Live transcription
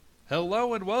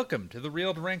Hello and welcome to the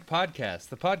Real to Rank podcast,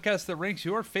 the podcast that ranks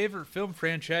your favorite film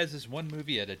franchises one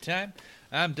movie at a time.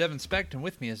 I'm Devin Specht, and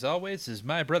with me as always is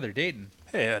my brother Dayton.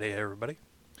 Hey, howdy, everybody.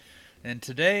 And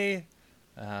today,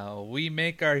 we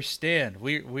make our stand.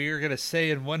 We are going to say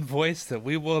in one voice that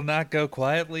we will not go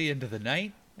quietly into the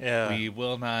night. Yeah. We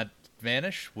will not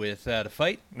vanish without a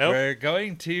fight. Nope. We're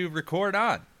going to record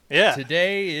on. Yeah.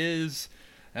 Today is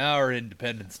our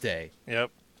Independence Day.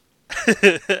 Yep.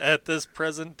 At this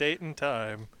present date and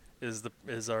time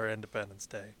is our Independence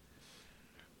Day.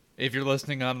 If you're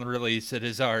listening on the release, it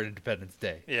is our Independence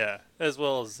Day. Yeah, as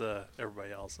well as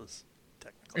everybody else's,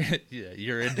 technically. Yeah,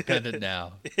 you're independent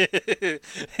now.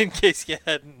 In case you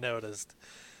hadn't noticed.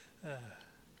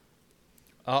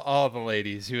 All the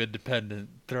ladies who independent,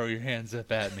 throw your hands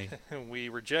up at me. We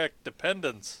reject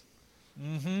dependence.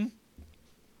 Mm-hmm.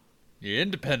 You're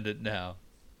independent now.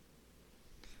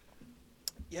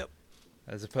 Yep.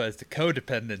 As opposed to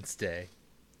Codependence Day.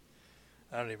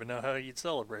 I don't even know how you'd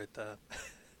celebrate that.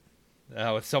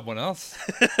 With someone else?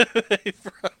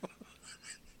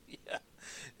 Yeah.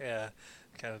 Yeah.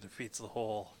 Kind of defeats the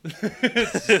whole.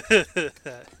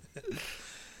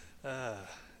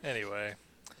 Anyway.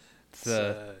 It's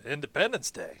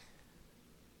Independence Day.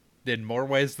 In more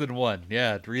ways than one.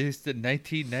 Yeah, released in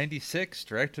 1996,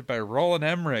 directed by Roland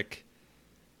Emmerich.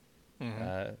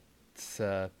 Mm-hmm. It's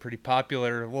a pretty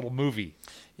popular little movie.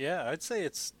 Yeah, I'd say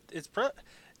it's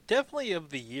definitely of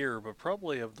the year, but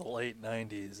probably of the late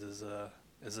 90s is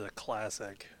a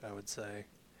classic, I would say.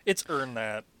 It's earned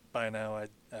that by now,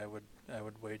 I would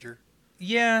wager.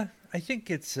 Yeah, I think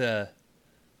it's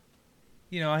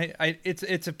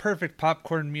it's a perfect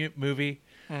popcorn movie.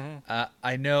 Mm-hmm.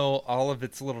 I know all of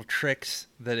its little tricks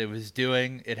that it was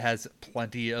doing. It has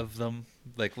plenty of them,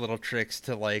 like little tricks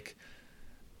to like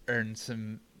earn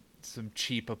some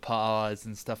cheap applause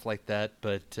and stuff like that.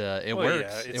 But it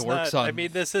works. Yeah, it works on. I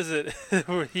mean, this isn't.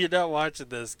 You're not watching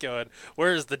this going,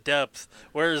 "Where's the depth?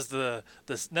 Where's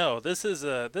this?" No, this is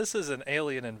an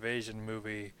alien invasion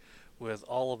movie with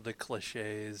all of the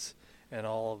cliches and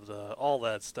all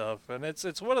that stuff, and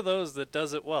it's one of those that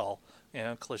does it well. You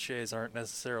know, cliches aren't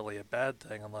necessarily a bad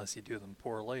thing unless you do them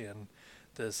poorly, and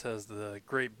this has the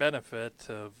great benefit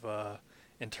of,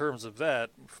 in terms of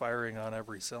that, firing on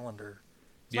every cylinder.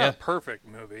 It's not a perfect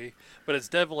movie, but it's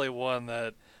definitely one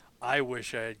that I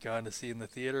wish I had gone to see in the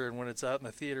theater, and when it's out in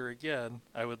the theater again,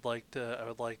 I would like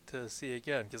to see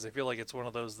again, because I feel like it's one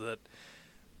of those that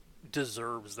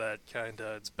deserves that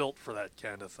it's built for that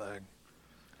kind of thing.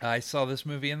 I saw this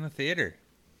movie in the theater.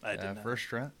 I did not. First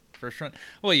run.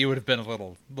 Well, you would have been a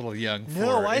little young for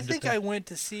No, I think I went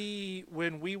to see,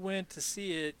 when we went to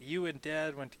see it, you and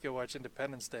Dad went to go watch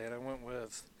Independence Day, and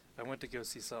I went to go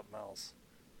see something else.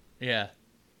 Yeah.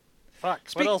 Fuck.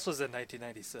 What else was in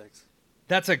 1996?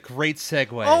 That's a great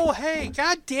segue. Oh, hey,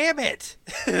 god damn it.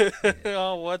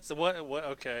 Oh, what?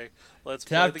 Okay. Let's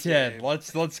Top play the 10. game.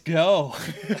 Let's go.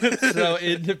 So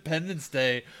Independence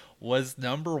Day was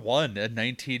number 1 in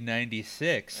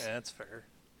 1996. Yeah, that's fair.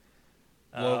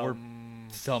 What were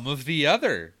some of the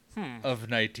other of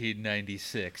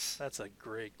 1996? That's a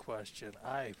great question.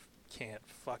 I can't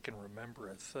fucking remember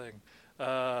a thing.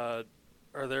 Are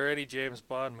there any James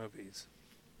Bond movies?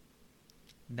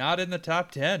 Not in the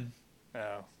top 10.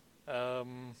 No. I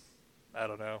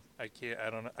don't know. I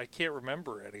can't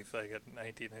remember anything in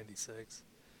 1996.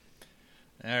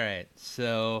 All right.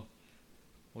 So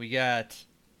we got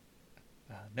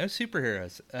no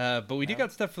superheroes, but we do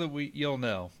got stuff that you'll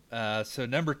know. So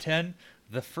number 10,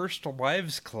 The First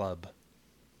Wives Club.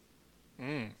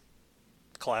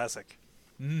 Classic.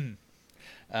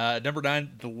 Number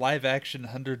 9, the live-action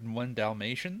 101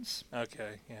 Dalmatians.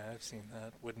 Okay, yeah, I've seen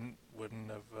that. Wouldn't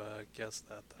have guessed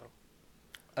that though.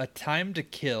 A Time to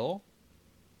Kill.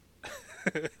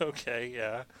 Okay,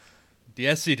 yeah.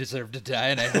 Yes, he deserved to die,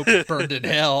 and I hope he burned in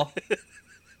hell.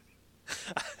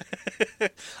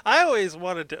 I always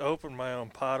wanted to open my own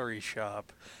pottery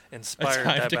shop, inspired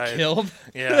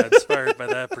inspired by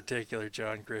that particular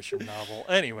John Grisham novel.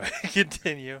 Anyway,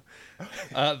 continue.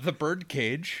 The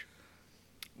Birdcage.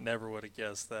 Never would have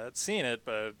guessed that. Seen it,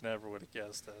 but never would have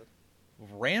guessed it.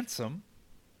 Ransom.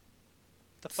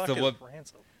 The fuck is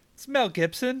Ransom? It's Mel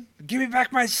Gibson. Give me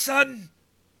back my son.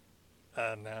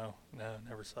 No,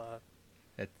 never saw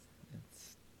it.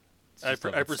 I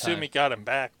presume he got him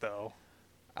back though.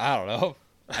 I don't know.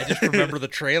 I just remember the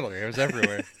trailer. It was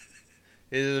everywhere.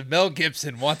 Mel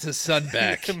Gibson wants his son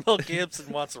back. Mel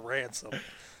Gibson wants a ransom.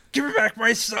 Give me back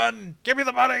my son. Give me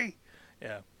the money.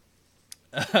 Yeah.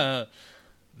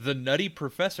 The Nutty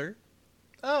Professor.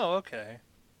 Oh, okay.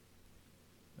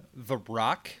 The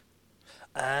Rock.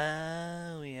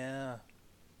 Oh, yeah.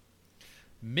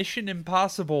 Mission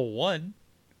Impossible 1.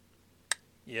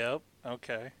 Yep.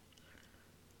 Okay.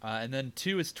 And then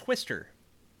 2 is Twister,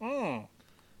 Mm.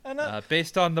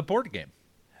 based on the board game.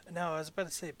 No, I was about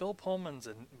to say Bill Pullman's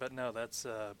in, but no, that's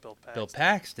Bill Paxton. Bill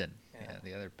Paxton. Yeah. Yeah,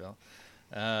 the other Bill.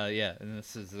 Yeah, and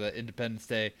this is Independence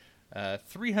Day.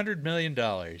 $300 million.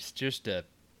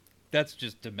 That's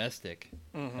just domestic.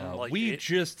 Like we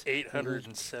just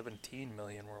 817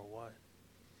 million worldwide.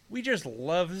 We just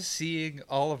love seeing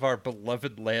all of our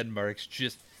beloved landmarks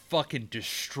just fucking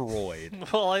destroyed.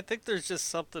 Well, I think there's just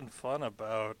something fun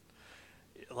about,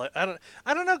 like, I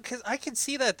don't know, because I can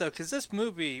see that though, because this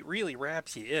movie really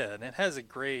wraps you in. It has a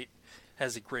great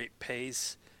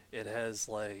pace. It has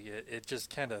like it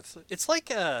just kind of, it's like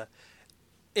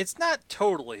it's not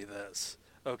totally this,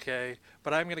 okay,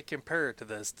 but I'm gonna compare it to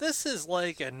this. This is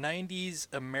like a '90s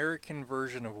American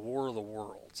version of War of the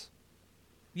Worlds.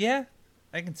 Yeah,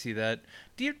 I can see that.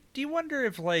 Do you wonder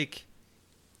if, like,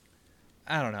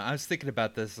 I don't know. I was thinking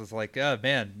about this as like, oh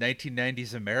man,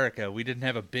 1990s America, we didn't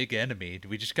have a big enemy. Do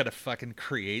we just gotta fucking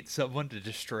create someone to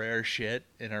destroy our shit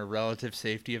in our relative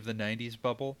safety of the 90s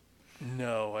bubble?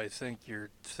 No, I think you're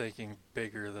thinking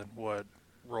bigger than what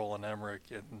Roland Emmerich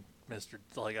and Mr.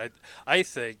 Like I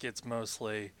think it's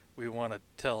mostly we want to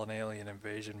tell an alien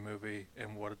invasion movie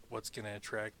and what's going to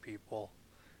attract people.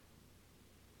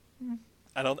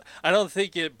 I don't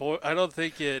think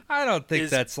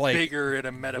that's like bigger in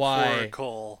a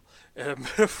metaphorical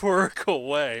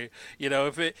way. You know,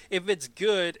 if it's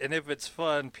good and if it's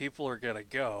fun, people are going to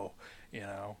go, you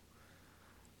know.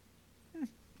 I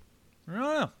don't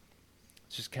know.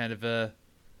 It's just kind of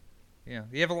you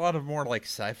have a lot of more like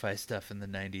sci-fi stuff in the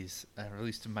 90s, at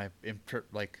least in my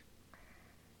like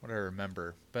what I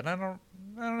remember. But I don't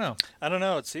know. I don't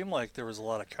know. It seemed like there was a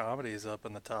lot of comedies up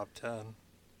in the top 10.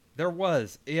 There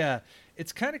was, yeah.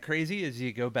 It's kind of crazy as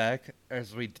you go back,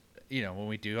 as we, when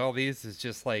we do all these, it's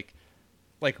just like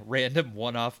random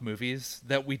one-off movies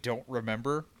that we don't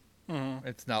remember. Mm-hmm.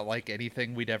 It's not like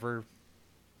anything we'd ever,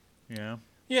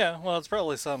 Yeah, well, it's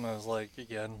probably something that was, like,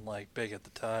 again, like, big at the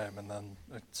time, and then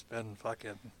it's been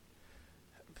fucking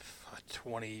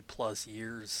 20-plus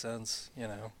years since,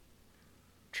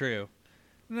 True.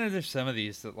 And then there's some of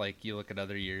these that, like, you look at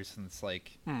other years, and it's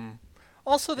like...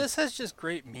 Also, this has just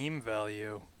great meme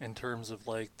value in terms of,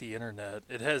 like, the internet.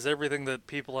 It has everything that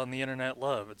people on the internet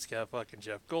love. It's got fucking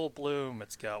Jeff Goldblum.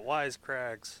 It's got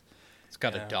wisecracks. It's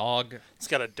got a dog. It's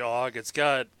got a dog. It's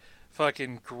got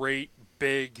fucking great,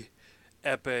 big...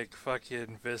 epic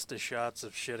fucking Vista shots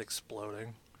of shit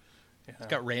exploding. It's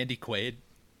got Randy Quaid.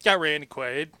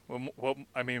 Well,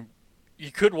 I mean,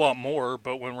 you could want more,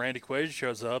 but when Randy Quaid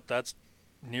shows up, that's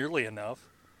nearly enough.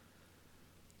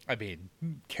 I mean,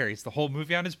 carries the whole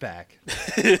movie on his back.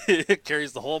 It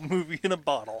carries the whole movie in a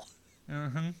bottle.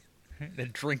 And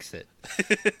drinks it.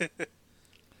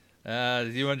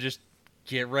 Do you want to just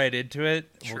get right into it?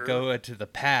 Sure. We'll go to the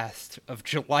past of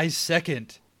July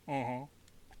 2nd.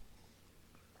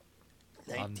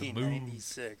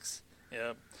 1996.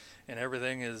 Yep. And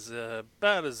everything is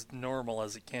about as normal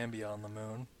as it can be on the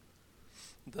moon.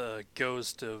 The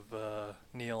ghost of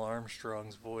Neil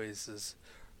Armstrong's voice is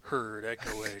heard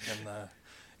echoing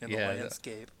in the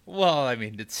landscape. Well, I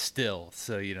mean, it's still,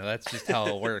 so, that's just how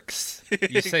it works.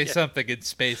 You say something in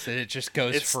space and it just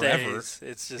goes forever.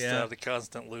 It's just the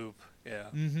constant loop. Yeah.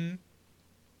 Mm-hmm.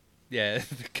 Yeah,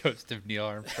 the ghost of Neil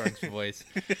Armstrong's voice.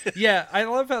 Yeah, I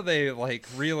love how they, like,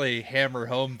 really hammer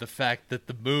home the fact that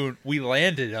the moon, we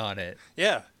landed on it.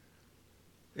 Yeah.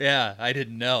 Yeah, I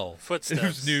didn't know. Footsteps. It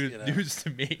was news to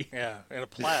me. Yeah, and a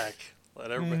plaque.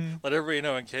 Let everybody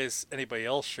know in case anybody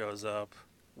else shows up,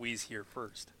 we's here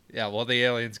first. Yeah, well, the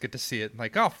aliens get to see it and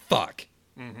like, oh, fuck.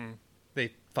 Mm-hmm.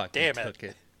 They fucking took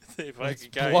it. They Let's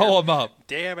fucking blow them up.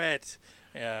 Damn it.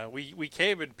 Yeah, we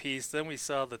came in peace. Then we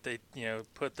saw that they,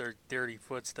 put their dirty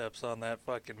footsteps on that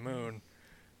fucking moon.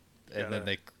 And then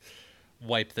they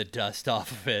wipe the dust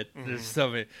off of it. Mm-hmm. There's so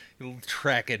many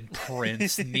tracking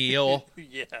prints, Neil.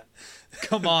 Yeah.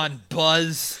 Come on,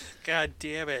 Buzz. God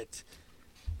damn it.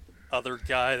 Other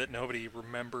guy that nobody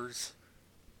remembers.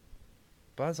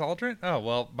 Buzz Aldrin? Oh,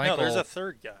 well, Michael... No, there's a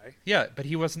third guy. Yeah, but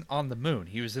he wasn't on the moon.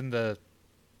 He was in the...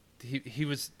 He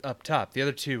was up top. The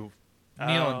other two...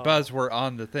 Neil and Buzz were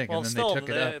on the thing, and then they took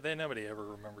it up. Nobody ever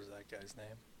remembers that guy's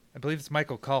name. I believe it's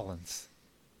Michael Collins.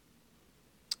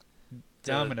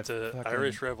 The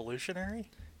Irish Revolutionary?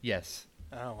 Yes.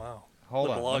 Oh, wow. Hold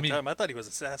on. A long time. I thought he was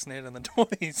assassinated in the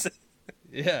 20s.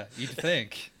 Yeah, you'd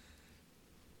think.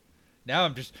 Now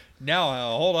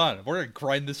hold on. We're going to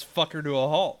grind this fucker to a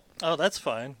halt. Oh, that's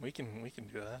fine. We can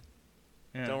do that.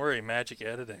 Yeah. Don't worry, magic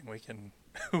editing. We can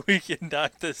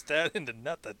knock this down into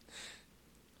nothing.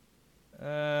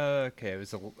 Okay, it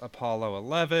was Apollo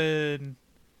 11.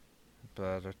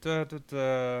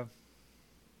 Ba-da-da-da-da.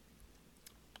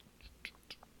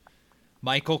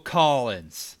 Michael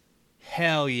Collins.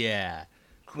 Hell yeah.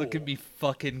 Cool. Look at me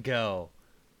fucking go.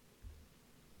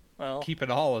 Well, Keeping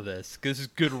all of this, because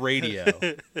it's good radio.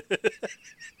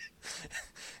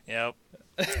 yep.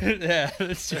 Yeah,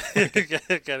 that's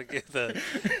right. Gotta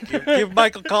give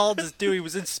Michael Collins his due. He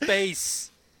was in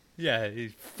space. Yeah,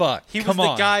 fuck. He was Come the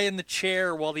on. guy in the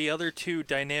chair while the other two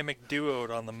dynamic duoed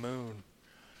on the moon.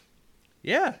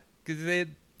 Yeah, because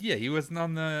he wasn't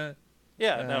on the.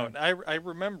 Yeah, no, I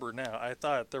remember now. I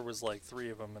thought there was like 3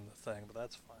 of them in the thing, but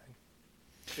that's fine.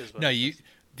 No,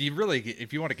 do you really?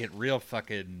 If you want to get real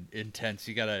fucking intense,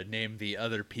 you gotta name the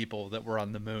other people that were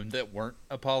on the moon that weren't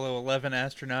Apollo 11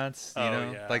 astronauts. You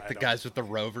know, yeah, like the guys with the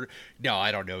rover. No,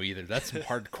 I don't know either. That's some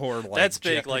hardcore like that's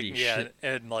big, Jeopardy like shit.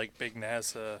 and like big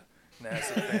NASA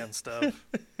fan stuff.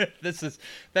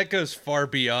 That goes far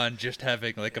beyond just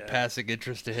having like a passing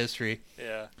interest to history.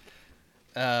 Yeah.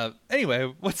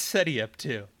 Anyway, what's SETI up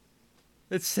to?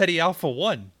 It's SETI Alpha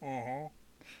 1. Mm-hmm.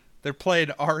 They're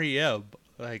playing REM,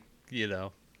 like, you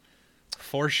know,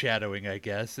 foreshadowing, I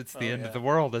guess. It's the end of the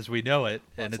world as we know it,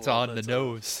 and it's on the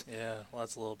nose.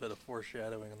 Lots a little bit of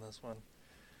foreshadowing in this one.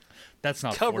 That's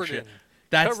not Covered foreshadowing. in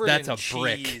That's a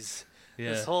brick. cheese.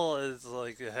 Yeah. This whole is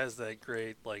like, it has that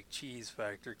great like cheese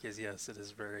factor because yes, it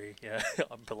is very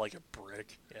but like a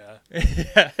brick. Yeah.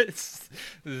 Yeah, this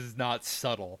is not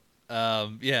subtle.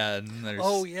 And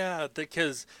there's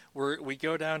because we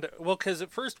go down to because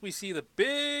at first we see the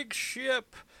big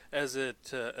ship as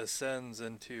it ascends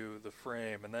into the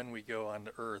frame, and then we go on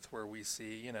to Earth where we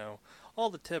see all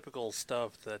the typical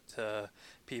stuff that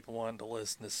people want to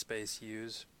listen to space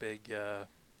use. Big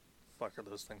fuck are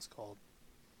those things called?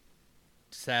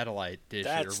 Satellite dishes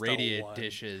That's or radiant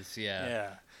dishes.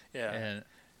 Yeah. And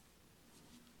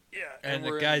and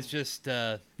the guys just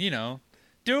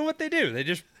doing what they do. They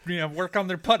just work on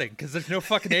their putting because there's no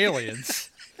fucking aliens.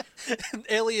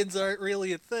 Aliens aren't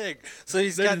really a thing, so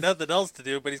he's got nothing else to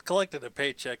do, but he's collecting a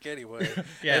paycheck anyway.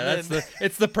 Yeah,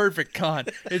 it's the perfect con.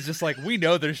 It's just like, we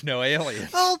know there's no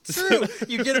aliens. Oh, true.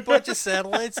 You get a bunch of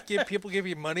satellites, people give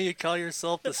you money, you call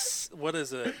yourself what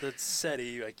is it? That's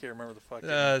SETI. I can't remember the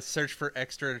fucking search for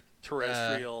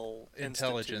extraterrestrial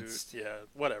intelligence. Institute. Yeah,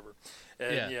 whatever.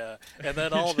 And Yeah. And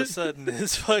then all of a sudden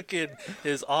his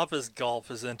office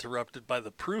golf is interrupted by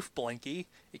the proof blinky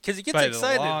because he gets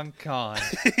excited. The long con.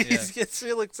 He gets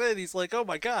real excited. He's like, "Oh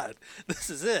my god, this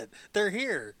is it! They're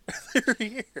here! They're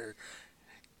here!"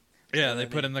 Yeah, they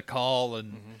put in the call,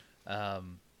 and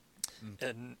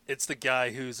and it's the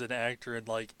guy who's an actor in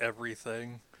like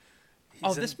everything.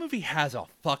 This movie has a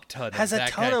fuck ton. Has of a that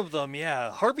ton guy. of them.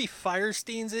 Yeah, Harvey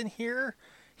Firestein's in here.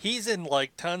 He's in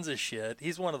like tons of shit.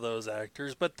 He's one of those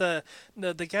actors. But the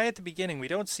guy at the beginning, we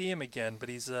don't see him again. But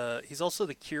he's also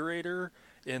the curator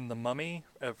in The Mummy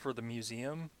for the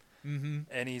museum. Mm-hmm.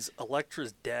 And he's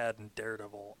Elektra's dad in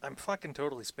Daredevil. I'm fucking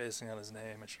totally spacing on his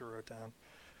name. I should have wrote down.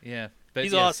 Yeah, but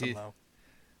he's awesome though.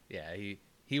 Yeah,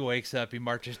 he wakes up, he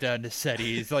marches down to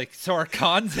SETI. He's like, "So our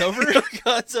con's over?"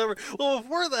 Con's over. Well,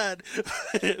 before that,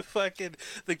 fucking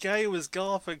the guy who was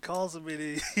golfing calls him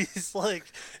and he's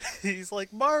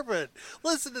like, "Marvin,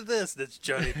 listen to this." And it's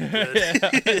Johnny B.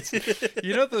 Good.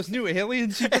 You know those new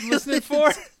aliens you've been listening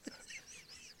for?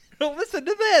 Listen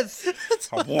to this.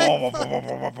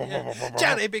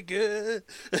 Johnny be good.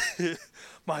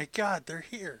 My God, they're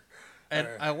here. And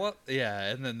I love,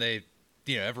 and then they,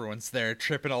 everyone's there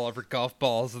tripping all over golf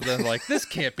balls, and then like, this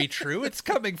can't be true. It's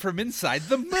coming from inside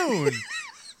the moon.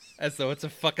 As though it's a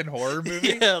fucking horror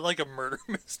movie. Yeah, like a murder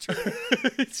mystery.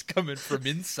 It's coming from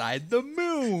inside the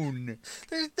moon.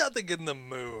 There's nothing in the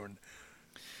moon.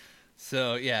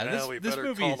 So yeah, we this better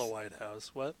movie call the White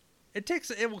House. What? It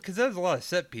takes because there's a lot of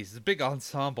set pieces, a big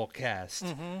ensemble cast,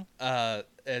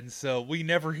 and so we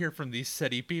never hear from these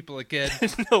SETI people again.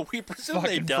 No, we presume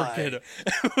they die,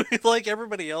 like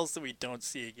everybody else that we don't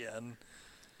see again.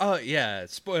 Oh yeah,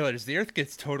 spoilers. The Earth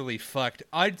gets totally fucked.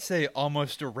 I'd say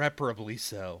almost irreparably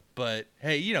so. But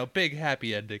hey, big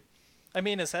happy ending. I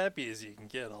mean, as happy as you can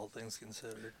get, all things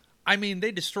considered. I mean,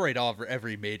 they destroyed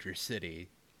every major city.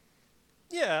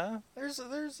 Yeah, there's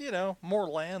more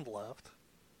land left.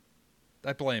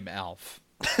 I blame Alf.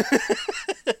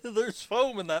 There's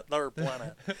foam in that other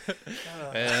planet.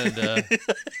 And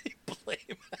you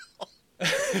blame Alf.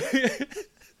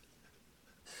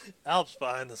 Alf's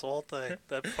behind this whole thing.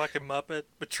 That fucking Muppet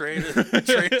betrayed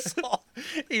us all.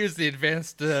 He was the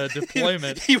advanced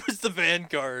deployment. He was the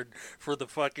vanguard for the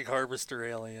fucking harvester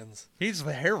aliens. He's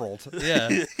the herald.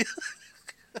 Yeah.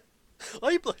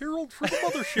 I'm the herald for the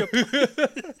mothership.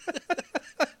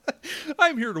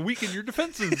 I'm here to weaken your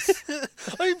defenses.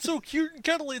 I am so cute and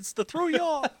cuddly it's to throw you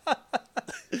off.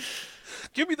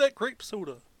 Give me that grape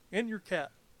soda and your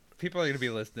cat. People are going to be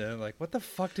listening like, what the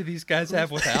fuck do these guys have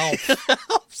with Alf?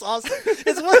 Alf's awesome.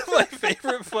 It's one of my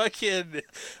favorite fucking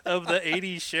of the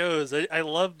 80s shows. I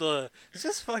love it's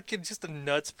just fucking just a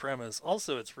nuts premise.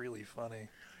 Also, it's really funny.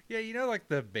 Yeah, you know, like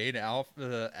the main Alf,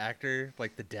 the actor,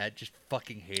 like the dad just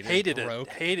fucking hated it.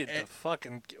 Hated the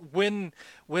fucking... When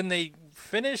they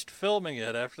finished filming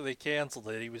it after they canceled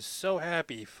it, he was so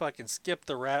happy he fucking skipped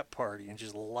the rap party and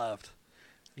just left.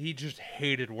 He just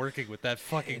hated working with that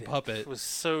fucking puppet.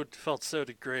 Felt so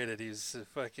degraded. He's a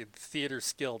fucking theater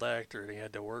skilled actor and he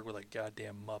had to work with a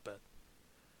goddamn Muppet.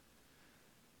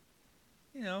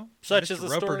 You know, such Mr. as the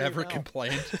Roper story never of Alf.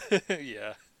 complained.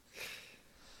 Yeah.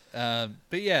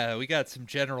 But yeah, we got some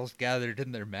generals gathered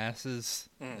in their masses.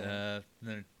 Mm.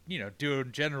 They're, you know,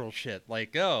 doing general shit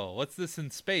like, oh, what's this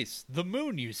in space? The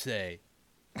moon, you say?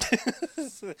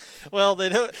 Well, they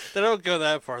don't go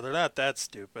that far. They're not that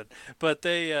stupid. But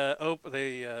they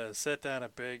set down a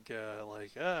big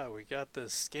we got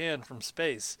this scan from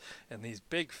space, and these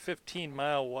big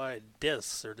 15-mile wide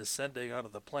discs are descending onto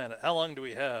the planet. How long do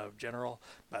we have, General?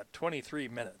 About 23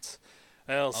 minutes.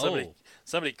 Well,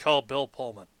 somebody call Bill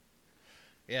Pullman.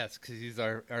 Yes, because he's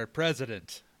our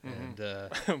president.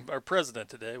 Mm-hmm. And our president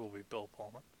today will be Bill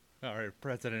Pullman. Our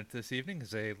president this evening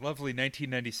is a lovely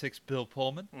 1996 Bill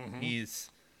Pullman. Mm-hmm. He's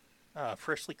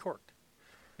freshly corked.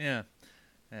 Yeah.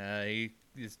 He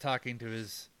is talking to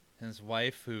his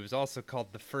wife, who's also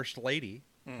called the First Lady.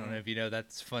 Mm-hmm. I don't know if you know,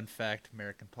 that's fun fact,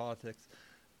 American politics.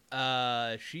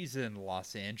 She's in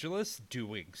Los Angeles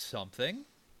doing something.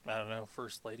 I don't know,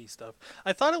 First Lady stuff.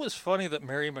 I thought it was funny that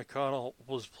Mary McConnell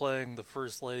was playing the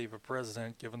First Lady of a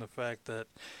president, given the fact that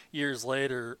years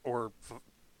later, or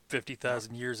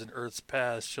 50,000 years in Earth's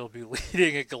past, she'll be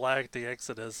leading a galactic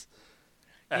exodus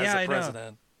as a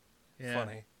president. Yeah.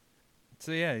 Funny.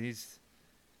 So yeah, he's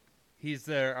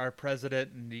our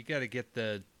president, and you got to get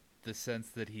the sense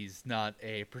that he's not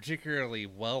a particularly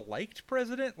well-liked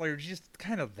president, or just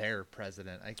kind of their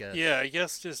president, I guess. Yeah, I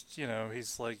guess just,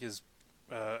 he's like his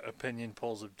opinion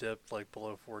polls have dipped like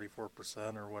below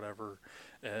 44% or whatever,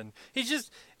 and he's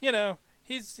just,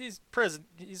 he's president.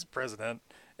 He's a president.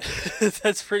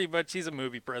 That's pretty much, he's a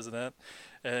movie president,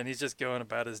 and he's just going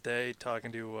about his day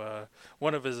talking to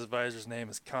one of his advisors' name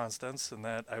is Constance, and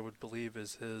that I would believe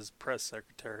is his press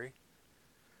secretary.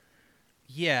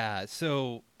 Yeah,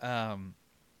 so I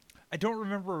don't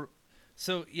remember.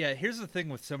 So yeah, here's the thing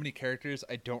with so many characters,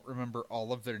 I don't remember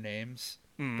all of their names,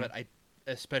 but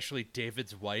especially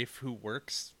David's wife who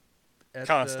works at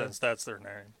Constance, that's their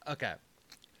name. Okay,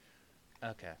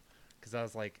 because I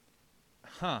was like,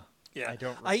 huh. Yeah,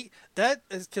 I that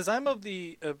is because I'm of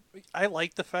the. I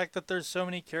like the fact that there's so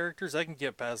many characters. I can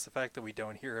get past the fact that we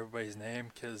don't hear everybody's name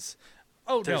because.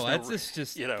 Oh no, this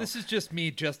is just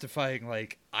me justifying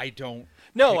like I don't.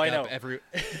 No, I know.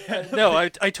 No, I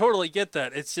totally get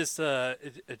that. It's just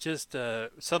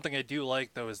something I do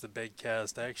like though is the big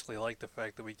cast. I actually like the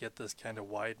fact that we get this kind of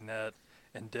wide net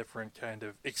and different kind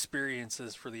of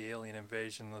experiences for the alien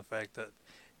invasion. The fact that.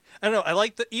 I don't know. I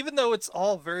like even though it's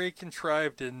all very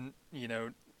contrived and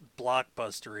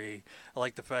blockbustery. I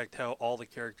like the fact how all the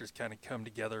characters kind of come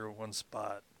together in one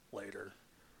spot later.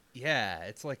 Yeah,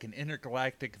 it's like an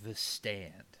intergalactic The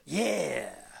Stand.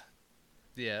 Yeah.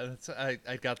 Yeah,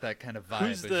 I got that kind of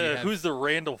vibe. Who's the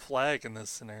Randall Flagg in this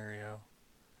scenario?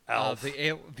 Alf. The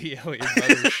alien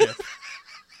mothership.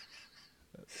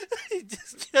 He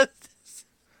just gets this.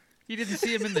 You didn't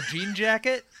see him in the jean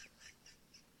jacket?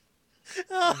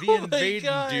 Oh the invading my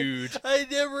God. dude. I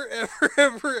never,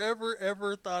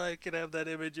 ever thought I could have that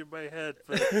image in my head.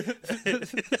 But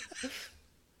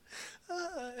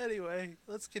anyway,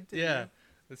 let's continue. Yeah.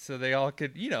 So they all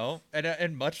could,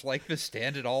 and much like The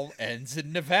Stand, it all ends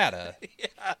in Nevada.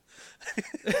 Yeah.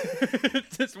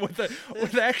 Just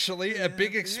with actually a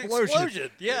big explosion.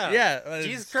 Yeah. Yeah.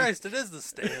 Jesus Christ, it is The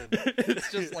Stand.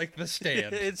 It's just like The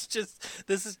Stand.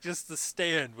 This is just The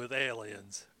Stand with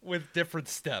aliens. With different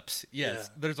steps. Yes.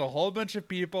 Yeah. There's a whole bunch of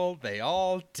people. They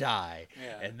all die.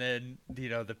 Yeah. And then,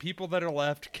 the people that are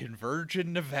left converge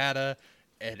in Nevada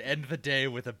and end the day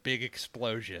with a big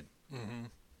explosion. Mm-hmm.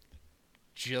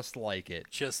 Just like it.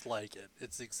 Just like it.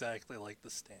 It's exactly like The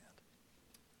Stand.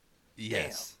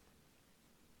 Yes.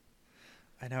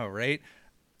 Damn. I know, right?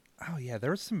 Oh yeah,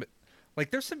 there's some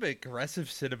aggressive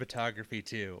cinematography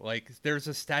too. Like there's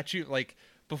a statue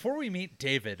before we meet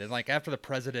David and after the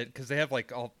president, because they have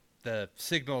all the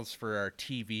signals for our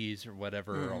TVs or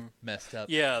whatever are all messed up.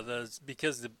 Yeah,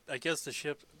 because I guess the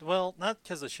ship. Well, not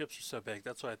because the ships are so big.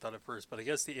 That's what I thought at first. But I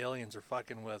guess the aliens are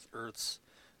fucking with Earth's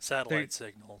Satellite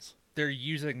signals. They're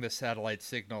using the satellite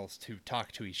signals to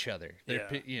talk to each other.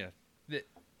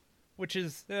 Which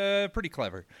is pretty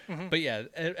clever. Mm-hmm. But yeah,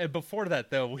 and before that,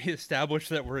 though, we established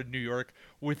that we're in New York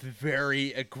with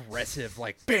very aggressive,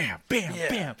 like, bam, bam,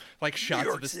 bam, like shots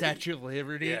of the City. Statue of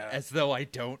Liberty, as though I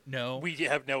don't know. We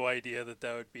have no idea that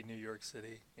would be New York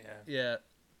City. Yeah. Yeah.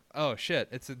 Oh, shit,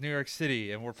 it's in New York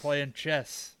City, and we're playing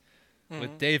chess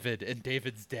with David and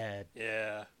David's dad.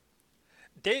 Yeah.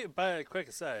 By a quick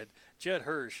aside, Judd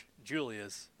Hirsch,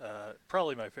 Julius,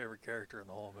 probably my favorite character in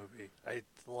the whole movie. I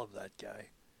love that guy.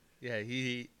 Yeah,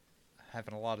 he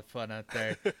having a lot of fun out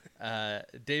there.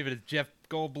 David is Jeff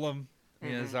Goldblum. He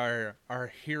is our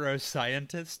hero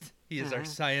scientist. He is our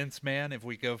science man if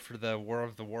we go for the War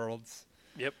of the Worlds.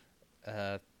 Yep.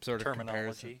 Sort of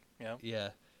terminology. Comparison. Yeah.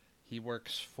 He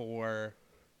works for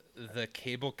the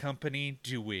cable company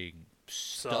doing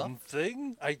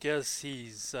something. I guess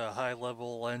he's a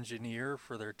high-level engineer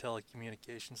for their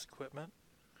telecommunications equipment.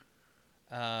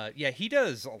 Yeah, he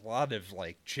does a lot of,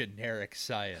 like, generic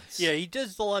science. Yeah, he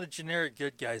does a lot of generic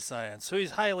good guy science, so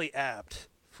he's highly apt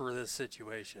for this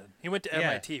situation. He went to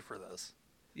MIT for this.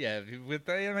 Yeah, he went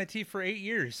to MIT for 8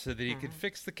 years so that he could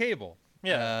fix the cable.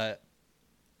 Yeah.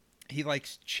 He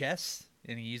likes chess,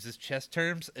 and he uses chess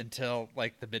terms until,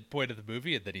 like, the midpoint of the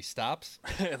movie, and then he stops.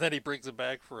 And then he brings it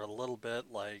back for a little bit,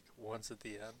 like, once at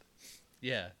the end.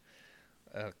 Yeah.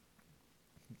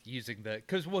 Using the...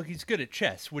 Because, well, he's good at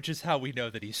chess, which is how we know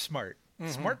that he's smart.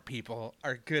 Smart people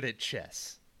are good at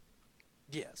chess.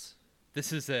 Yes.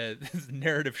 This is a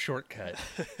narrative shortcut.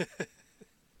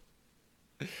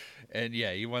 And,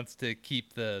 yeah, he wants to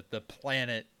keep the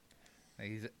planet...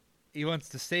 He wants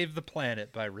to save the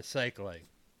planet by recycling.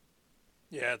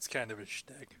 Yeah, it's kind of a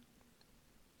shtick.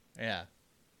 Yeah.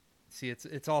 See,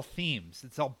 it's all themes.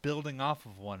 It's all building off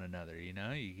of one another, you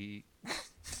know?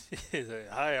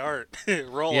 High art.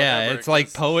 Roll. Yeah, it's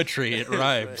like poetry. It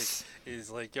rhymes. He's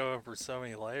like going for so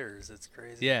many layers. It's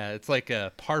crazy. Yeah, it's like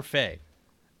a parfait.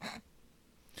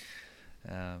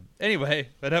 Anyway,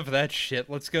 enough of that shit.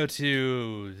 Let's go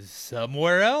to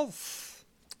somewhere else.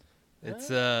 It's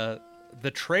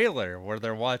the trailer where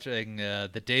they're watching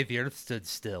The Day the Earth Stood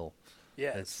Still.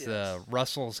 Yes, it's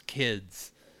Russell's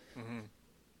kids.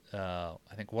 I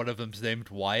think one of them's named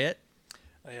Wyatt.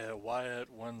 Yeah,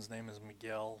 Wyatt. One's name is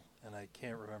Miguel, and I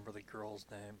can't remember the girl's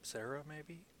name. Sarah,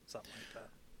 maybe? Something like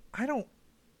that.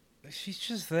 She's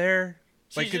just there.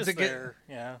 She's just there,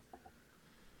 yeah.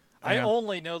 I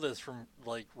only know this from,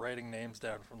 like, writing names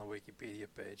down from the Wikipedia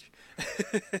page.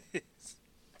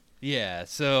 Yeah,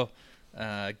 so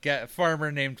a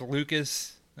farmer named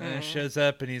Lucas shows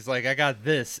up, and he's like, I got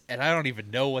this, and I don't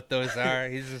even know what those are.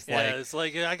 He's just yeah, it's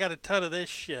like, I got a ton of this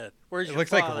shit. Where's your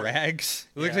father? It looks like rags.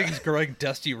 It looks like he's growing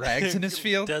dusty rags in his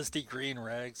field. Dusty green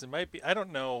rags. It might be, I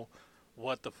don't know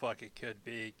what the fuck it could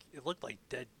be. It looked like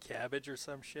dead cabbage or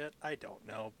some shit. I don't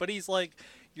know. But he's like,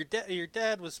 your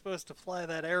dad was supposed to fly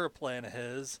that airplane of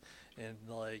his and,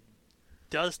 like,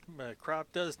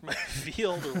 crop dust my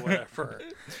field or whatever.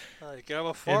 Like, I'm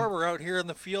a farmer out here in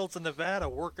the fields in Nevada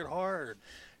working hard.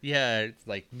 Yeah, it's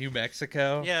like New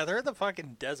Mexico. Yeah, they're in the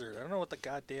fucking desert. I don't know what the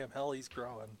goddamn hell he's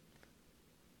growing.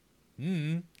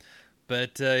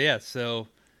 But, yeah, so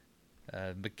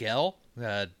Miguel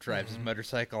drives his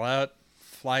motorcycle out,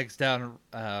 flags down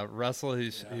Russell,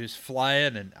 who's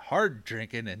flying and hard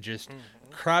drinking and just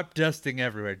crop dusting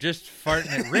everywhere, just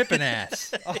farting and ripping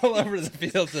ass all over the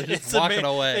fields and just walking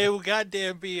away. It would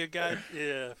goddamn be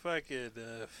a fucking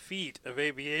feat of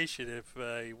aviation if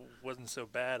he wasn't so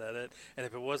bad at it, and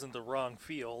if it wasn't the wrong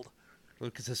field.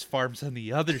 Lucas's farm's on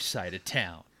the other side of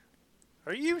town.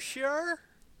 Are you sure?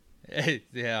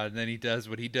 Yeah, and then he does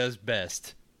what he does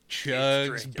best.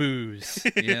 Chugs booze.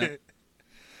 Yeah.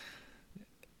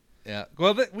 Yeah.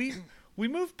 Well, we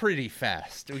move pretty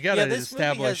fast. We got to establish.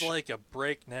 This movie has like a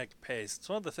breakneck pace. It's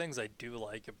one of the things I do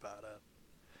like about it.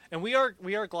 And we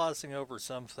are glossing over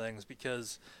some things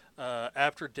because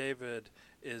after David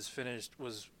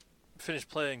was finished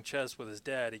playing chess with his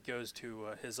dad, he goes to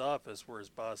his office where his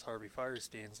boss Harvey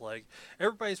Firestein's like,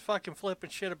 everybody's fucking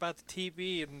flipping shit about the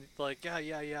TV and like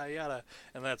yada.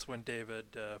 And that's when David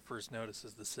first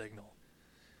notices the signal.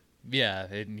 Yeah,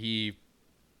 and he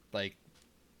like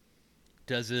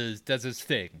does his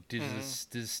thing, does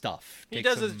his stuff. He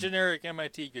does his generic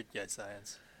MIT good guy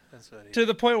science. That's what he to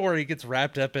the point where he gets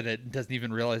wrapped up in it and doesn't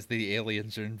even realize the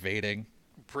aliens are invading.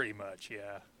 Pretty much,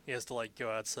 yeah. He has to like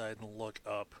go outside and look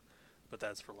up, but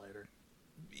that's for later.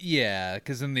 Yeah,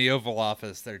 because in the Oval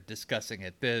Office they're discussing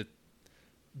it.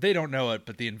 They don't know it,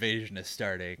 but the invasion is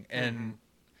starting, and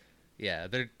yeah,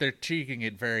 they're treating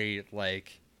it very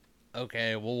like,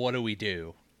 okay, well, what do we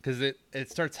do? because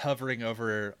it starts hovering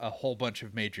over a whole bunch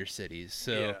of major cities.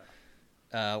 So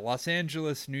Los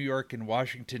Angeles, New York, and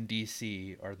Washington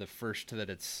D.C. are the first that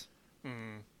it's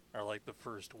are like the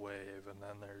first wave, and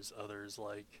then there's others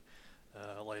like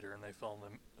later in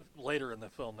the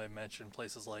film they mentioned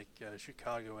places like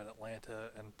Chicago and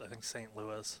Atlanta and I think St.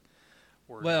 Louis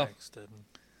were next.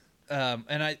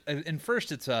 And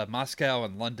first it's Moscow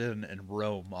and London and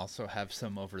Rome also have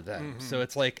some over them. So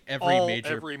it's like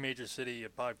every major city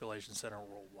and population center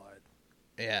worldwide.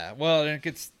 Yeah, well, and it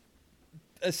gets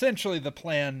essentially the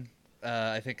plan.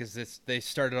 I think is this: they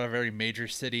started a very major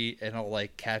city and all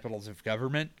like capitals of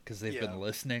government because they've been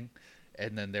listening,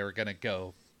 and then they were gonna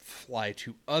go fly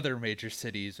to other major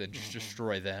cities and just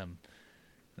destroy them.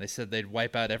 And they said they'd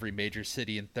wipe out every major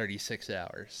city in 36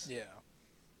 hours. Yeah.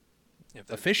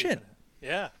 Efficient.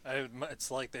 Yeah,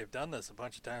 it's like they've done this a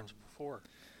bunch of times before.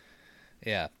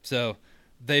 Yeah, so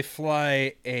they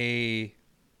fly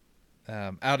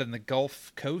out in the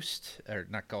Gulf Coast, or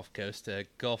not Gulf Coast,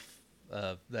 Gulf,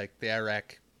 like the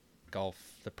Iraq Gulf,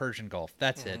 the Persian Gulf.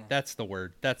 That's it. That's the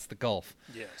word. That's the Gulf.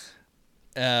 Yes.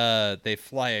 They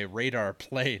fly a radar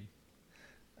plane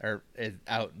out and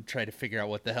try to figure out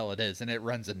what the hell it is, and it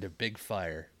runs into big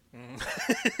fire.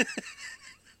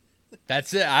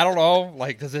 That's it. I don't know.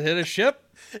 Like, does it hit a ship?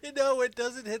 No, it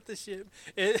doesn't hit the ship.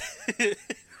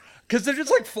 Because they're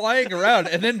just like flying around,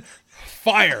 and then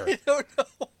fire. I don't know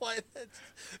why that's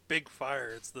big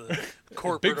fire. It's the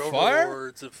corporate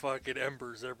overlords of fucking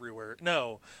embers everywhere.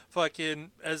 No,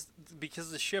 because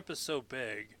the ship is so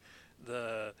big,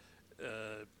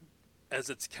 as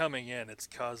it's coming in, it's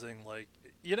causing like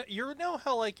you know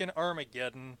how like in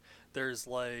Armageddon, there's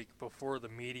like before the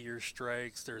meteor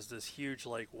strikes, there's this huge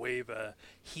like wave of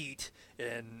heat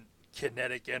and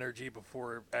kinetic energy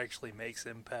before it actually makes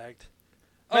impact.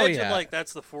 Imagine like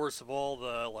that's the force of all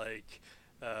the like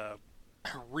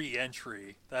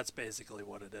re-entry. That's basically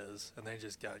what it is, and they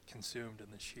just got consumed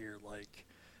in the sheer like.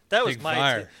 That was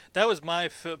my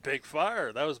big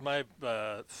fire. That was my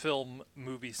film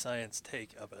movie science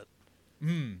take of it.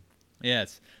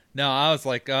 Yes. No, I was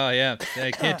like, oh yeah,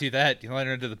 you can't do that. You let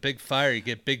her into the big fire, you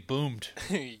get big boomed.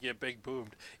 You get big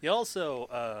boomed. You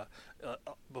also,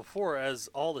 before, as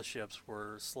all the ships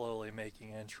were slowly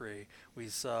making entry, we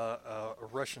saw a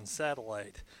Russian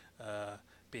satellite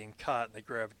being caught in the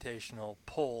gravitational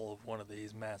pull of one of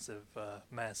these massive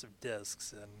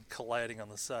disks and colliding on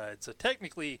the side. So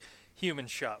technically, humans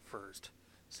shot first.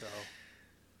 So.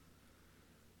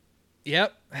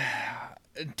 Yep.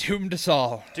 Doomed us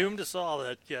all. Doomed us all,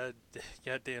 that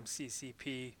goddamn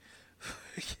CCP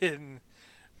fucking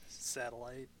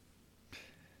satellite.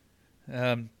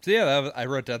 So yeah, I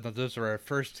wrote down that those were our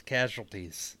first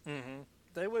casualties. Mm-hmm.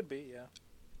 They would be, yeah.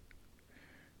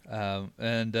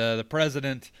 And the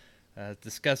president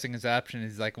discussing his option,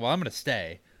 he's like, well, I'm going to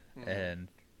stay. Mm-hmm. And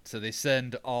so they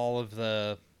send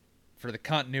for the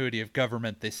continuity of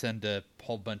government, they send a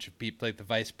whole bunch of people, like the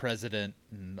vice president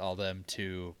and all them,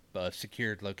 to a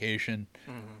secured location.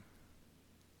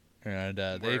 Mm-hmm. And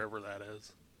wherever that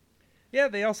is. Yeah,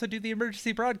 they also do the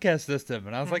emergency broadcast system,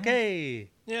 and I was like,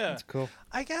 hey, that's cool.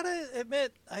 I gotta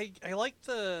admit, I like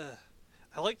the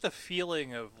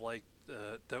feeling of like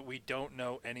that we don't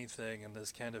know anything, and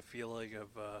this kind of feeling of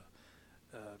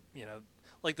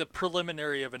like the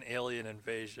preliminary of an alien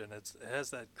invasion. It has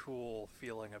that cool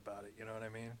feeling about it. You know what I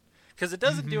mean? Because it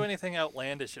doesn't do anything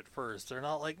outlandish at first. They're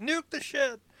not like nuke the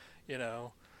shit,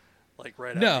 like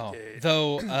right out the gate.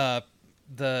 Though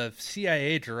the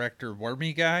CIA director,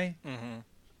 Wormy guy,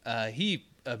 he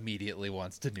immediately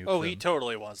wants to nuke. Oh, he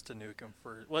totally wants to nuke him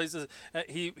first. Well,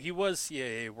 he was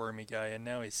CIA Wormy guy, and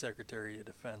now he's Secretary of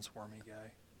Defense Wormy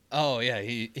guy. Oh yeah,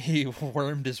 he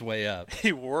wormed his way up.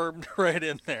 He wormed right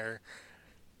in there.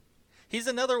 He's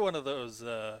another one of those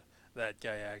that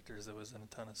guy actors that was in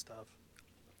a ton of stuff.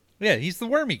 Yeah, he's the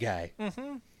wormy guy.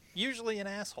 Mm-hmm. Usually an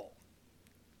asshole.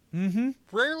 Mm-hmm.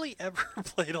 Rarely ever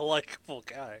played a likable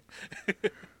guy.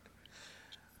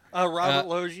 Robert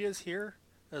Loggia is here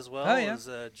as well as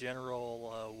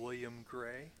General William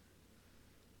Gray.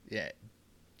 Yeah.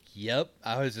 Yep.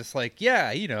 I was just like,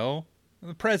 the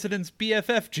president's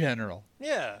BFF general.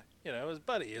 Yeah, his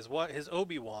buddy, his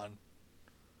Obi-Wan.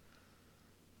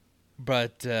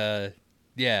 But there's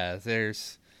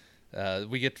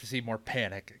we get to see more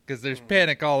panic because there's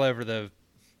panic all over the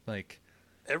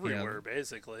everywhere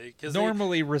basically. Cause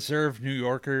normally reserved New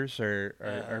Yorkers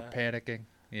are panicking.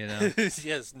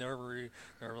 Yes, normally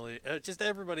just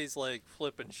everybody's like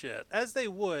flipping shit as they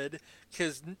would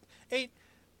because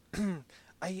I'm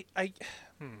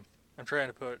trying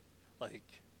to put like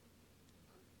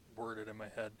word it in my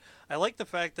head. I like the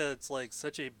fact that it's like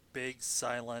such a big,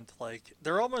 silent, like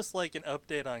they're almost like an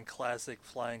update on classic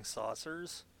flying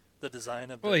saucers. The design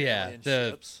of Well, the yeah, alien the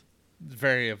ships.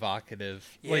 very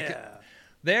evocative. Like Yeah.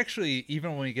 they actually,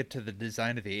 even when we get to the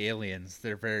design of the aliens,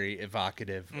 they're very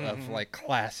evocative of Mm-hmm. like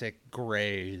classic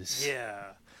grays. Yeah.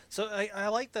 So I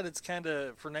like that it's kind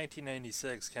of, for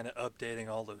 1996, kind of updating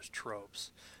all those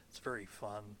tropes. It's very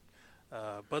fun.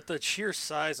 But the sheer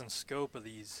size and scope of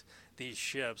these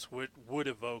ships would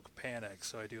evoke panic.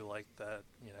 So I do like that.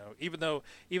 You know, even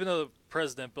though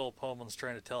President Bill Pullman's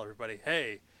trying to tell everybody,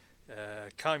 hey,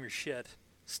 calm your shit,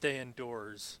 stay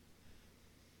indoors,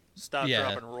 stop, drop,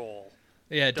 Yeah, and roll,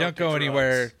 yeah. don't Don't do go drugs.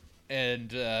 anywhere.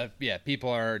 And yeah, people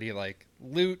are already like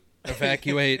loot,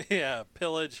 evacuate, Yeah,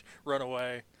 pillage, run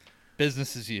away,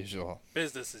 business as usual.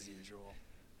 business as usual.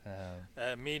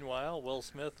 Um, Meanwhile, Will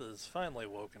Smith is finally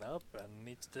woken up and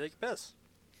needs to take a piss.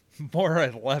 more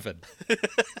at 11.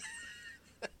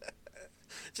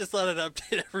 Just thought I'd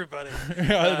update everybody.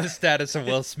 The status of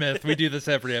Will Smith. We do this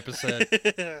every episode.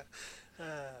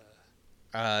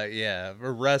 Yeah.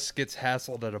 Russ gets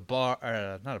hassled at a bar,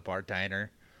 not a bar,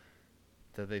 diner.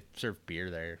 Though they serve beer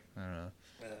there. I don't know.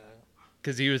 uh,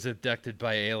 Because he was abducted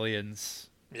by aliens,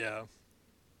 yeah.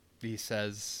 he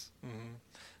says. Hmm.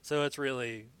 So it's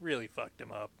really, really fucked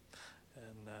him up.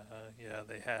 And yeah,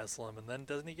 they hassle him. And then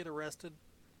doesn't he get arrested?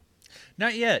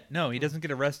 Not yet. No, he doesn't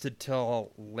get arrested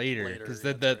till later. Later, Because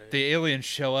that's the right. the aliens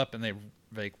show up and they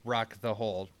like rock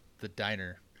the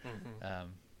diner. Hmm.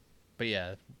 But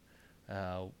yeah,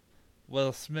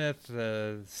 Will Smith,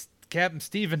 Captain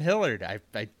Stephen Hillard.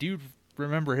 I do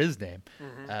remember his name.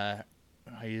 Hmm.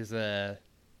 He's a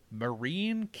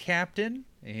Marine captain,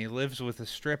 and he lives with a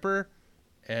stripper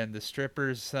and the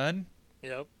stripper's son.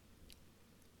 Yep.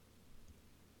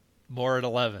 More at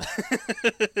 11.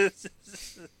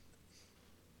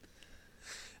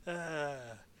 uh,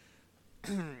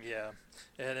 yeah.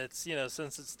 And it's,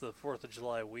 since it's the 4th of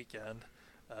July weekend,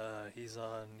 he's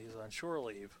on shore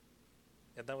leave.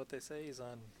 Isn't that what they say?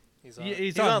 Yeah, he's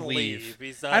He's on on leave.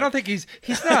 He's I not. don't think he's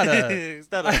not a.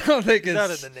 He's not. I don't think He's not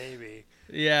in it's. the Navy.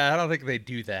 Yeah, I don't think they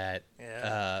do that.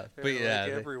 Yeah. But Like yeah,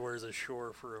 everywhere's a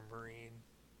shore for a Marine.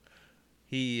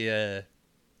 he. Yeah,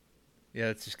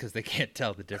 it's just because they can't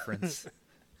tell the difference.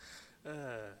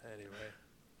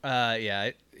 Anyway. Yeah,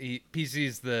 he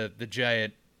sees the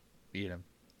giant,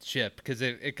 ship because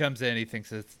it comes in. He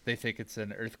thinks they think it's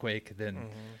an earthquake. Then Hmm.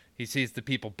 he sees the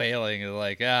people bailing and they're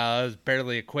like, it was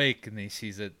barely a quake. And he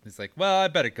sees it. He's like, well, I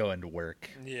better go into work.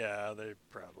 Yeah, they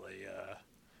probably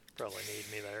need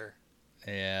me there.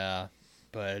 Yeah,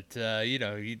 but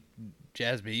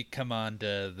Jasmine, you come on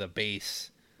to the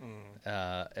base,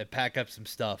 Mm. and pack up some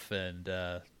stuff, and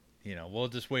we'll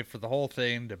just wait for the whole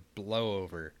thing to blow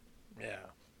over. Yeah.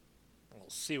 We'll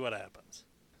see what happens.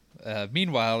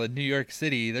 Meanwhile, in New York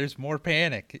City, there's more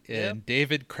panic, and Yep.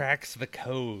 David cracks the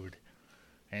code,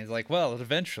 and he's like, "Well,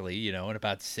 eventually, in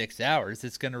about 6 hours,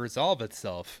 it's going to resolve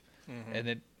itself." Hmm. And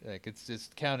then, it's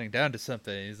just counting down to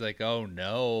something. And he's like, "Oh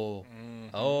no, Hmm.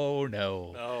 oh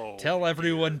no! Oh, Tell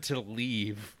everyone dear. to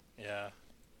leave." Yeah.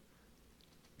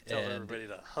 Tell And everybody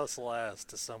to hustle ass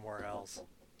to somewhere else.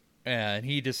 and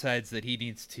he decides that he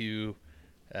needs to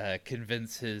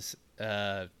convince his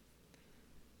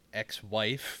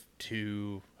ex-wife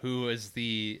who is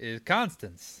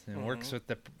Constance and works with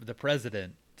the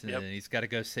president, Yep. and he's got to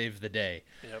go save the day.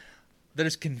 Yep.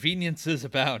 There's conveniences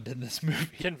abound in this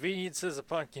movie. Conveniences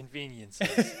upon conveniences.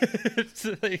 It's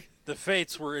like, The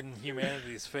fates were in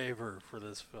humanity's favor for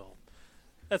this film.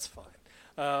 That's fine.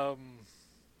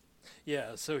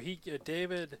 Yeah, so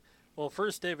David. Well,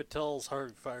 first David tells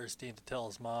Harvey Fierstein to tell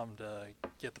his mom to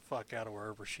get the fuck out of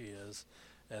wherever she is,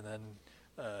 and then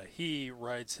he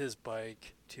rides his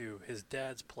bike to his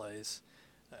dad's place.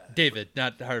 David,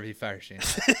 not Harvey Fierstein.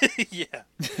 Yeah.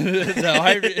 No,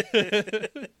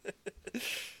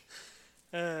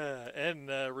 And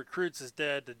recruits his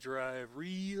dad to drive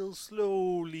real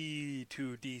slowly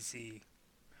to DC.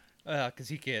 because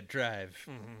he can't drive.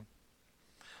 Hmm.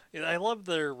 Yeah, I love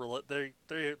they're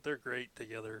great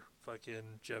together.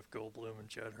 Fucking Jeff Goldblum and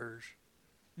Judd Hirsch.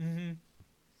 Mm-hmm.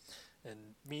 And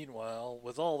meanwhile,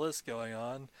 with all this going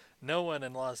on, no one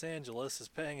in Los Angeles is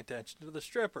paying attention to the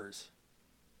strippers.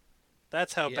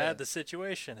 That's how Yeah. bad the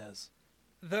situation is.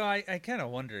 Though I kind of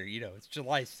wonder, it's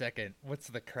July 2nd. What's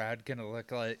the crowd going to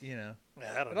look like, I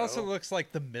don't It know. also looks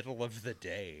like the middle of the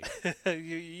day.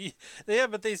 Yeah,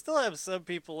 but they still have some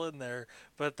people in there.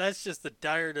 But that's just the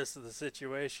direness of the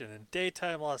situation. In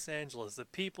daytime Los Angeles, the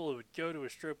people who would go to a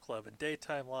strip club in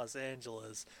daytime Los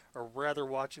Angeles are rather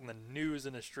watching the news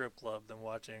in a strip club than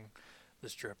watching the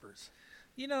strippers.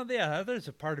 Yeah, there's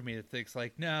a part of me that thinks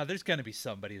like, nah, there's gonna be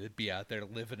somebody that'd be out there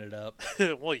living it up.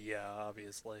 Well, yeah,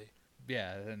 obviously.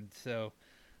 Yeah, and so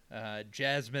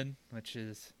Jasmine, which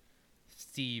is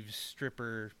Steve's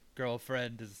stripper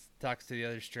girlfriend, talks to the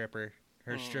other stripper,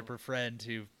 her stripper friend,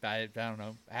 who I don't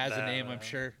know has a name, I'm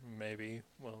sure. Maybe.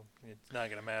 Well, it's not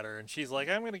gonna matter. And she's like,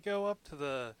 "I'm gonna go up to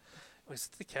the, was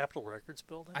it the Capitol Records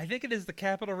building?" I think it is the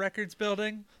Capitol Records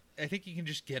building. I think you can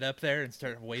just get up there and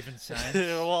start waving signs.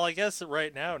 Well, I guess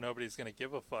right now nobody's gonna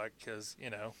give a fuck because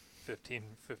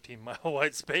 15 mile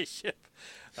wide spaceship.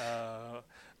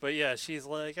 But yeah, she's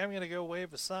like, "I'm gonna go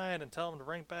wave a sign and tell them to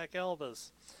bring back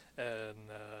Elvis," and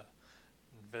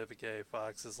Vivica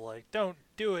Fox is like, "Don't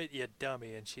do it, you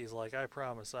dummy," and she's like, "I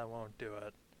promise I won't do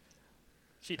it."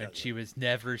 She does. And she was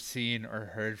never seen or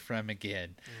heard from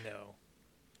again. No.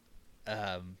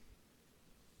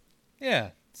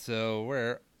 Yeah. So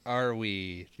where are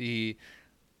we? The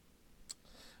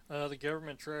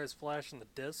government tries flashing the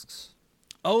discs.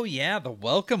 Oh yeah, the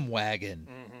welcome wagon.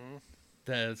 Mm-hmm.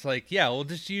 That's like, yeah,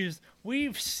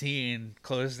 we've seen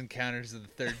Close Encounters of the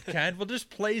Third Kind. We'll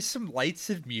just play some lights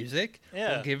of music.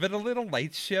 Yeah. We'll give it a little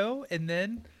light show, and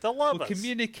then we'll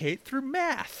communicate through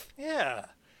math. Yeah.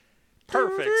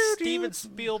 Perfect. Steven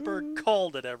Spielberg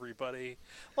called it, everybody.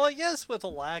 Well, I guess with a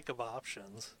lack of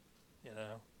options,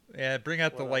 Yeah, bring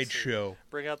out the light show.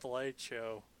 Bring out the light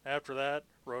show. After that,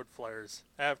 road flares.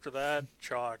 After that,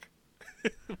 chalk.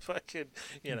 Fucking,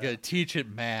 You gotta teach it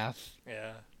math.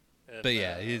 Yeah. And, but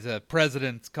yeah, he's a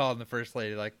president's calling the first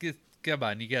lady like, come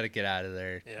on, you gotta get out of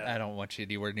there. Yeah. I don't want you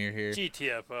anywhere near here.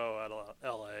 GTFO out of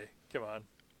L.A. Come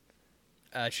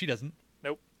on. She doesn't.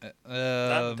 Nope.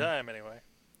 Not in time, anyway.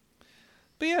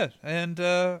 But yeah,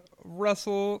 and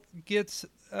Russell gets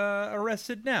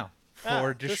arrested now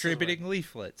for distributing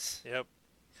leaflets. Yep.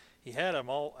 He had them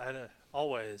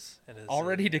always in his, all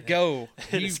ready to go.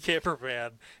 In his camper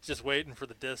van, just waiting for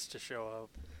the disc to show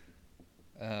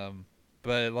up.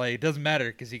 But like, it doesn't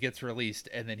matter because he gets released,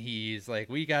 and then he's like,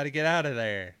 "We got to get out of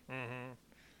there." Mm-hmm.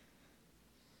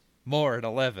 More at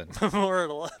 11. More at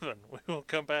 11. We will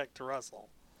come back to Russell.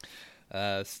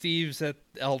 Steve's at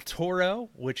El Toro,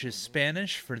 which is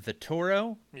Spanish for the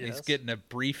Toro. Yes. He's getting a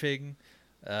briefing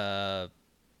about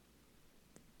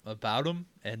him,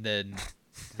 and then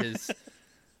his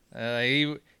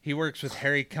he works with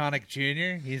Harry Connick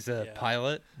Jr. He's a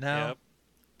pilot now. Yep.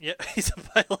 Yeah, he's a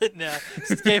pilot now.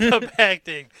 He gave up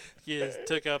acting. He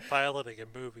took up piloting in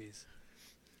movies.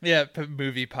 Yeah,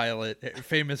 movie pilot,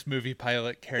 famous movie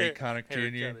pilot Harry Connick Jr.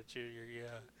 Harry Connick Jr.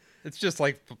 Yeah. It's just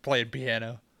like playing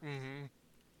piano. Mm-hmm.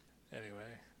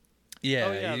 Anyway.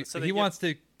 Yeah, he wants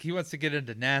to get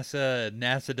into NASA, and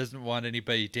NASA doesn't want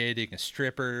anybody dating a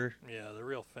stripper. Yeah, they're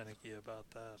real finicky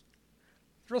about that.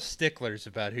 Real sticklers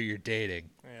about who you're dating.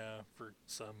 Yeah, for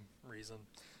some reason.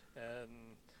 And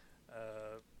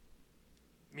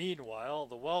meanwhile,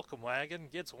 the welcome wagon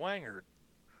gets wangered.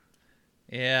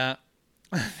 Yeah.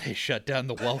 They shut down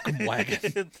the welcome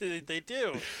wagon. They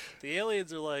do. The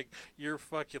aliens are like, your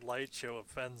fucking light show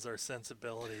offends our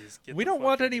sensibilities. We don't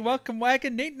want any welcome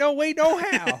wagon. Ain't no way, no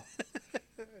how.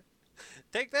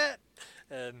 Take that.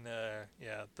 And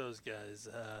yeah, those guys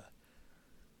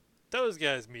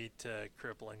meet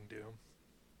crippling doom.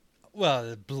 Well,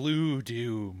 the blue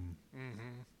doom.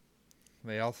 Mm-hmm.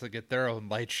 They also get their own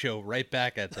light show right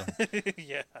back at them.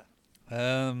 Yeah.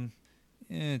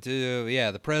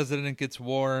 Yeah, the president gets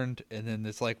warned, and then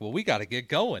it's like, well, we got to get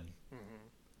going.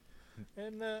 Mm-hmm.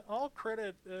 And I'll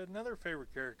credit another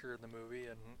favorite character in the movie,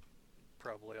 and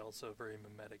probably also a very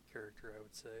mimetic character, I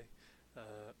would say.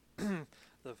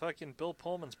 The fucking Bill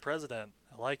Pullman's president.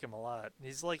 I like him a lot.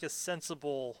 He's like a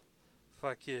sensible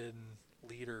fucking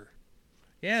leader.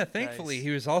 Yeah, thankfully he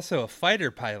was also a fighter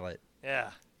pilot.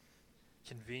 Yeah.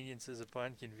 Conveniences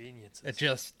upon conveniences.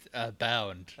 Just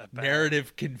abound.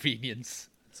 Narrative convenience.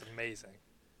 It's amazing.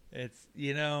 It's,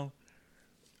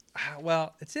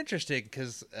 well, it's interesting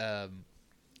because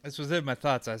this was in my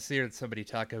thoughts. I was hearing somebody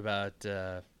talk about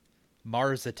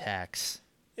Mars Attacks.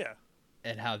 Yeah.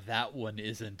 And how that one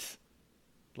isn't,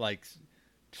 like,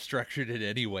 structured in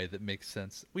any way that makes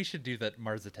sense. We should do that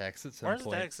Mars Attacks at some point.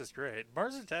 Mars Attacks is great.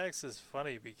 Mars Attacks is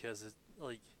funny because it's,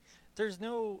 like,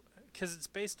 because it's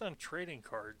based on trading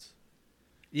cards.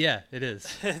 Yeah, it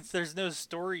is. There's no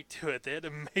story to it. They had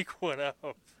to make one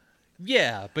up.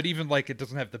 Yeah, but even like it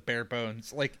doesn't have the bare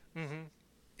bones. Like, mm-hmm.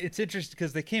 It's interesting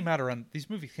because these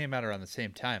movies came out around the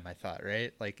same time. I thought,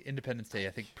 right? Like Independence Day,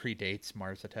 I think predates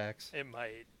Mars Attacks. It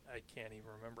might. I can't even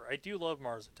remember. I do love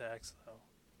Mars Attacks though.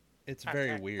 It's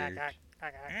very weird.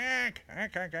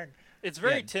 It's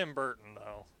very Tim Burton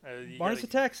though. Mars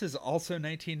Attacks is also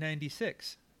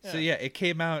 1996. Yeah. So yeah, it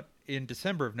came out in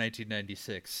December of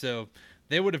 1996. So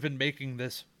they would have been making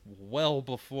this well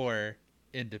before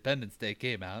Independence Day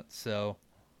came out. So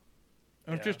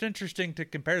it was just interesting to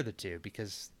compare the two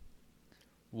because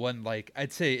one, like,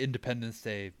 I'd say Independence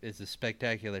Day is a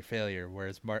spectacular failure,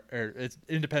 whereas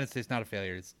Independence Day is not a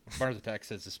failure. It's Mars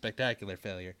Attacks is a spectacular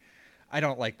failure. I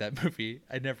don't like that movie.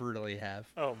 I never really have.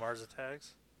 Oh, Mars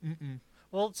Attacks? Mm-mm.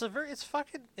 Well, it's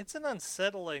an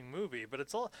unsettling movie, but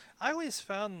I always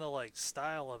found the, like,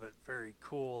 style of it very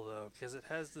cool, though, because it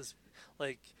has this,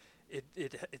 like,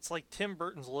 it's like Tim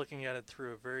Burton's looking at it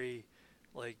through a very,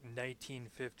 like,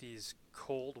 1950s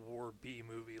Cold War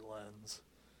B-movie lens.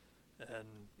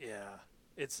 And, yeah,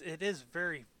 it is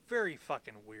very, very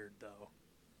fucking weird, though.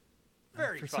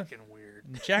 Very fucking weird.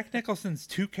 Jack Nicholson's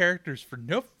two characters for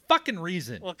no fucking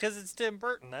reason. Well, because it's Tim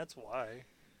Burton, that's why.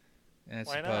 I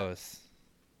Why suppose.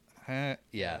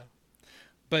 Yeah.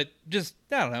 But just,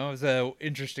 I don't know, it was an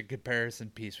interesting comparison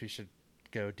piece. We should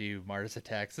go do Mars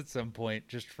Attacks at some point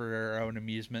just for our own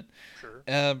amusement. Sure.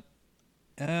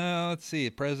 Let's see.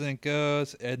 The president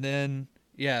goes, and then,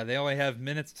 yeah, they only have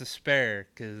minutes to spare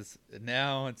because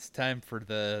now it's time for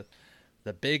the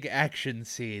big action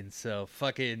scene. So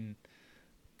fucking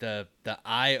the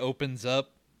eye opens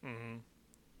up. Mm-hmm.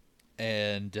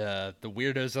 And the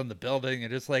weirdos on the building are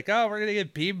just like, oh, we're going to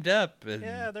get beamed up. And,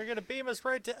 yeah, they're going to beam us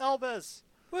right to Elvis.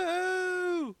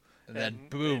 Woo! And then,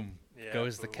 boom,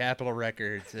 goes the Capitol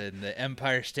Records and the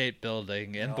Empire State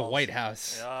Building and the White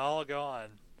House. Yeah, all gone.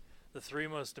 The three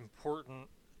most important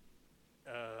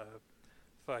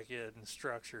fucking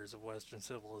structures of Western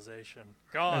civilization.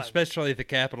 Gone. Especially the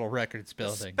Capitol Records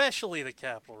building. Especially the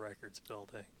Capitol Records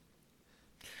building.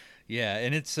 Yeah,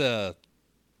 and it's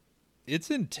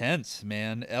intense,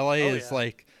 man. LA is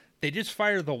like, they just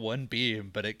fire the one beam,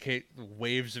 but it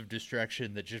waves of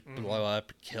destruction that just blow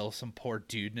up, kill some poor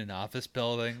dude in an office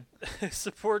building.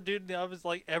 Some poor dude in the office,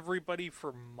 like everybody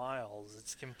for miles.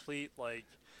 It's complete, like,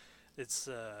 it's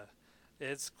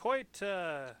quite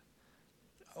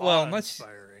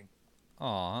awe-inspiring.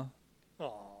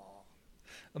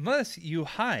 Unless you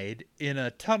hide in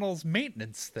a tunnel's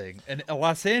maintenance thing, a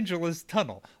Los Angeles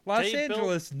tunnel. Los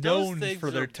Angeles known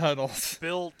for their tunnels.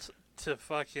 Built to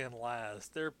fucking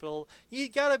last. They're built. You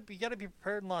gotta be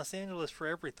prepared in Los Angeles for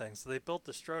everything. So they built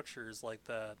the structures like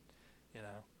that. You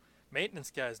know,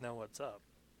 maintenance guys know what's up.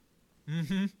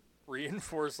 Mm-hmm.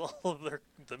 Reinforce all of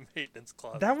the maintenance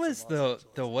closets. That was the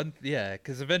one, yeah,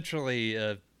 because eventually,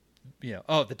 the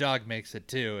dog makes it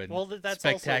too, in that's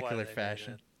spectacular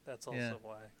fashion. That's also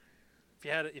why.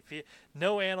 If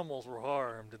no animals were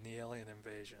harmed in the alien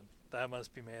invasion, that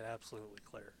must be made absolutely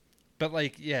clear. But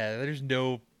there's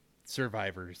no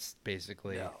survivors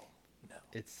basically. No.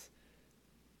 It's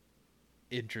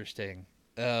interesting.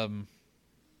 But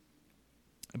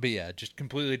yeah, just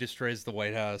completely destroys the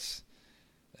White House.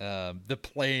 The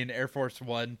plane, Air Force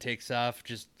One, takes off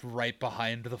just right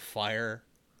behind the fire.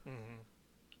 Mm-hmm.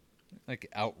 Like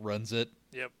outruns it.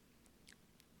 Yep.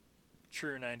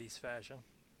 True 90s fashion.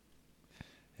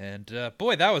 And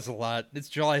boy, that was a lot. It's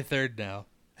July 3rd now.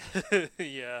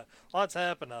 Yeah, lots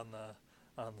happened on the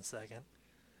 2nd.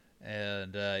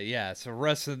 And so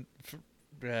Russ and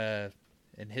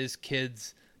his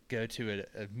kids go to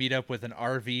a meet up with an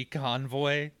RV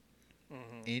convoy.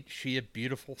 Mm-hmm. Ain't she a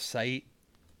beautiful sight?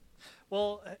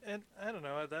 Well, and I don't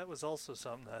know, that was also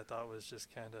something that I thought was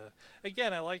just kind of,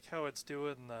 again, I like how it's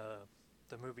doing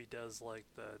the movie does, like,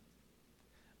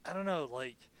 I don't know,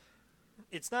 like,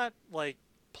 it's not like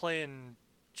playing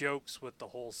jokes with the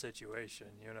whole situation,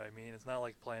 you know what I mean? It's not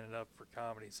like playing it up for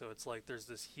comedy. So it's like there's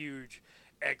this huge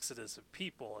exodus of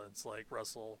people, and it's like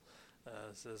Russell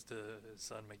says to his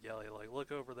son Miguel, like,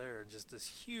 look over there, and just this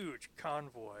huge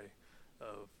convoy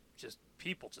of just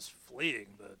people just fleeing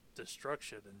the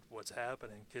destruction and what's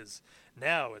happening, because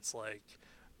now it's like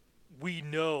we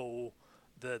know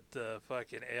that the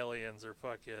fucking aliens are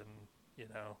fucking,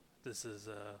 this is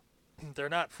they're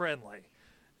not friendly,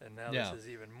 and now this is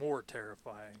even more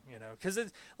terrifying, because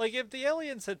it's like if the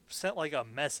aliens had sent like a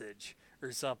message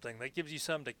or something that gives you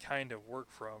something to kind of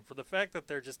work from, for the fact that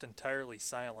they're just entirely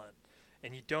silent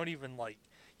and you don't even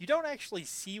you don't actually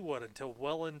see one until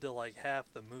well into like half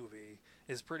the movie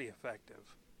is pretty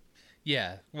effective.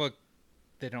 Yeah, well,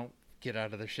 they don't get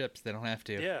out of their ships. They don't have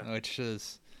to. Yeah. Which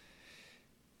is...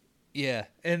 Yeah,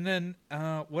 and then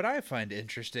what I find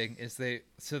interesting is the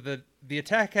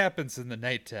attack happens in the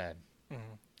nighttime.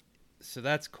 Mm-hmm. So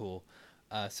that's cool.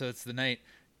 So it's the night,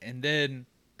 and then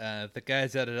the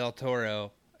guys out at El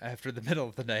Toro, after the middle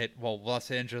of the night, while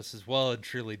Los Angeles is well and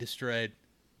truly destroyed,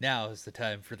 now is the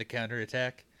time for the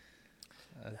counterattack.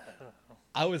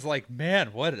 I was like,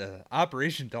 man, what a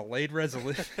Operation Delayed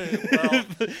Resolution. Well,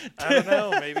 I don't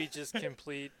know. Maybe just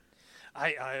complete.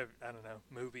 I don't know.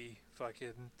 Movie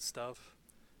fucking stuff.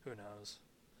 Who knows?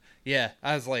 Yeah,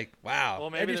 I was like, wow. Well,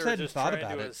 I maybe they just were hadn't just thought trying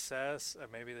about to it. assess.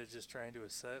 Maybe they're just trying to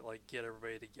assess, like, get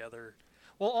everybody together.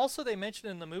 Well, also they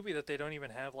mentioned in the movie that they don't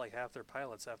even have like half their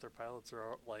pilots. Half their pilots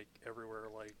are like everywhere,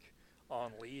 like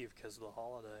on leave because of the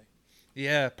holiday.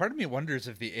 Yeah, part of me wonders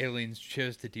if the aliens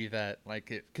chose to do that, like,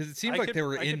 because it seemed like they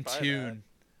were I in could buy that. tune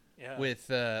Yeah. with,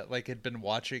 like, had been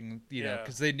watching, Yeah.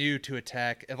 because they knew to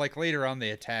attack, and like later on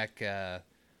they attack,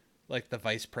 like the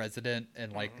vice president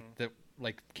and like the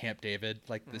like Camp David,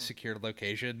 like the secured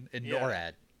location in Yeah.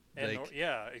 NORAD. And Like,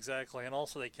 yeah, exactly. And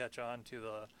also they catch on to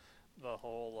the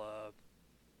whole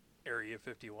Area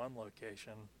 51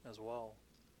 location as well.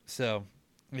 so,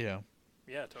 you know,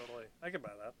 Yeah, totally. I could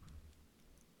buy that.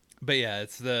 but yeah,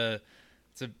 it's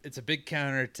a big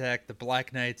counterattack. The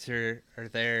Black Knights are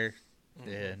there,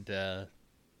 and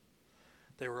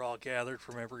They were all gathered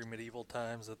from every medieval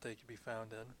times that they could be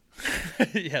found in.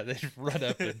 yeah, they run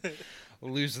up and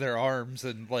lose their arms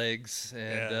and legs,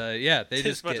 and Yeah. yeah, they Just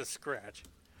just about get to scratch.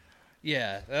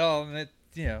 yeah. Well, and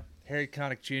Harry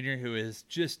Connick Jr., who is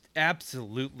just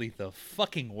absolutely the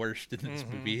fucking worst in this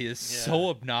movie. He is so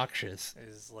obnoxious.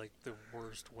 Is like the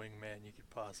worst wingman you could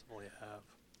possibly have.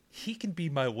 He can be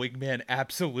my wingman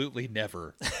absolutely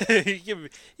never. he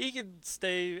can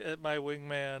stay at my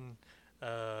wingman.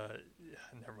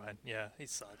 Never mind. Yeah, he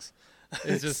sucks.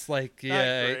 It's just like, Not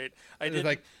yeah, great. I did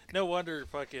like, no wonder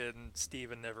fucking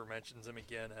Steven never mentions him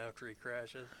again after he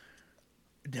crashes.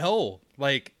 no,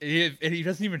 like, and he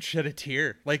doesn't even shed a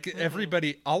tear. Like,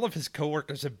 everybody, all of his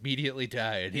coworkers immediately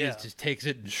die, and he Yeah. just takes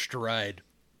it in stride.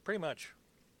 Pretty much.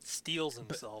 Steals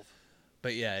himself.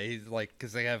 But yeah, he's like,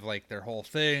 because they have like their whole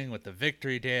thing with the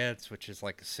victory dance, which is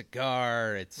like a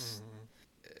cigar. It's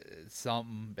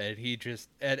something, and he just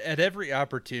at every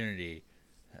opportunity,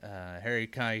 Harry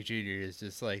Connick Jr. is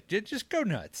just like, just go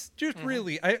nuts, just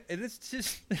really. It's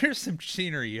just there's some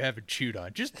scenery you haven't chewed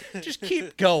on. Just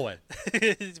keep going.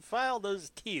 File those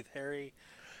teeth, Harry.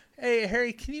 Hey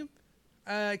Harry, can you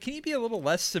be a little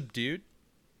less subdued?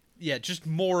 Yeah, just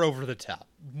more over the top.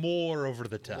 More over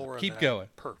the top. More of Keep that. going.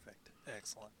 Perfect.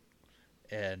 Excellent.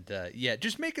 And yeah,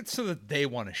 just make it so that they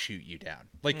want to shoot you down,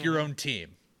 like your own team.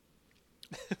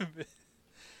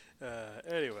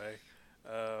 Anyway,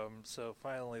 so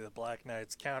finally the Black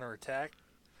Knights counterattack,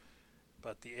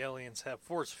 but the aliens have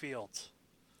force fields.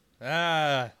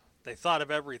 Ah, They thought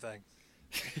of everything.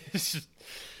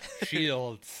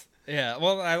 shields. Yeah,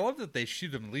 well, I love that they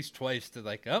shoot them at least twice to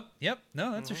like, oh, yep,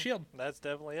 no, that's a shield. That's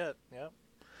definitely it. Yep.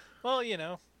 Well, you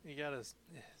gotta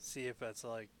see if that's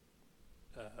like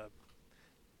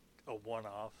a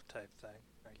one-off type thing.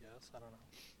 I guess I don't know.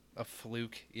 A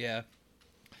fluke, yeah.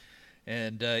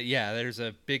 And yeah, there's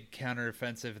a big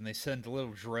counteroffensive, and they send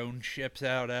little drone ships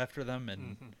out after them,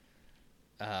 and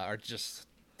are just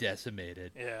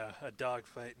decimated. Yeah, a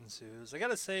dogfight ensues. I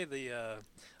gotta say the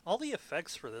all the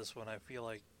effects for this one I feel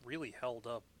like really held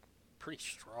up pretty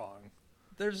strong.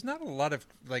 There's not a lot of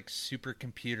like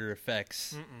supercomputer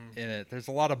effects in it. There's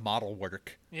a lot of model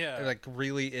work. Yeah, Like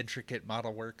really intricate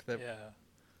model work that yeah.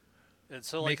 And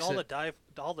so like makes all it-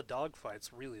 the dog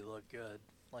fights really look good.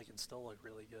 Like and still look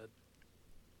really good.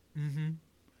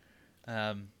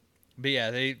 but yeah,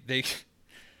 they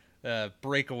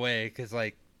break away because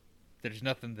like there's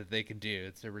nothing that they can do.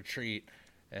 It's a retreat,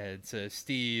 and so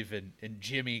Steve and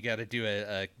Jimmy got to do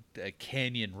a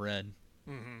canyon run.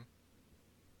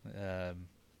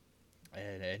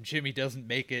 And Jimmy doesn't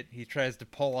make it. He tries to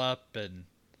pull up, and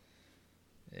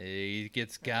he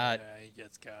gets got. Yeah, he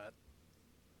gets got.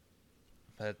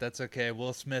 But that's okay.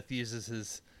 Will Smith uses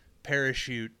his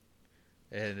parachute,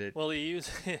 and it Well,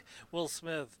 Will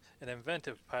Smith, an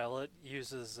inventive pilot,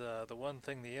 uses the one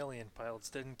thing the alien pilots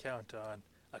didn't count on: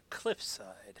 a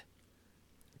cliffside.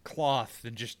 cloth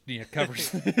and just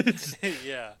covers.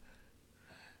 Yeah.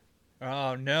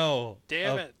 Oh no!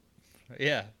 Damn it.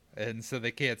 Yeah, and so they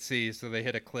can't see, so they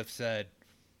hit a cliffside,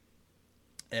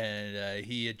 and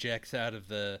he ejects out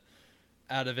of it,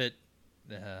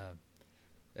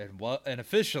 and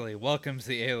officially welcomes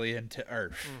the alien to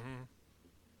Earth.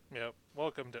 Yep.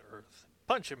 Welcome to Earth.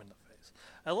 Punch him in the face.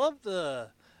 I love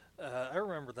I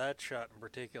remember that shot in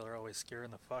particular always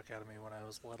scaring the fuck out of me when I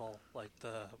was little. Like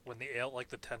when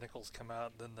the tentacles come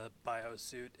out, and then the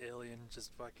biosuit alien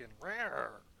just fucking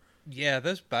rare. Yeah,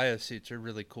 those biosuits are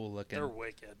really cool looking. They're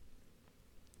wicked.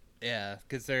 Yeah,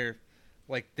 because they're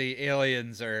like the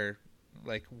aliens are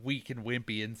like weak and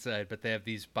wimpy inside, but they have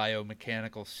these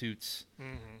biomechanical suits.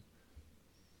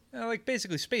 Like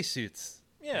basically spacesuits.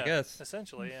 Yeah. I guess.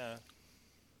 Essentially, yeah.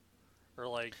 or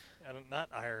like not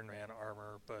Iron Man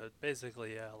armor, but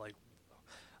basically, yeah, like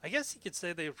I guess you could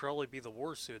say they would probably be the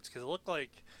war suits because it looked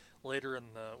like later in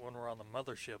the when we're on the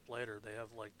mothership later they have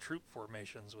like troop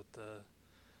formations with the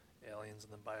aliens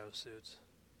in the biosuits.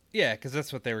 Yeah, because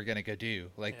that's what they were gonna go do.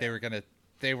 Like Yeah.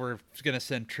 they were gonna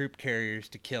send troop carriers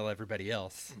to kill everybody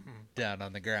else Mm-hmm. down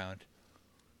on the ground.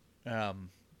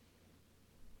 Um.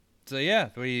 So yeah,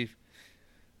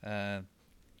 uh,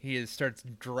 he starts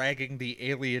dragging the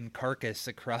alien carcass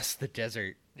across the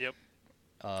desert. Yep.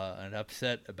 And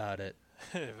upset about it.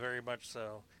 Very much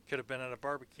so. Could have been at a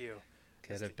barbecue.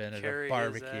 Could Has have to been at a carry his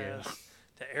barbecue. ass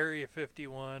to Area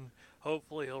 51.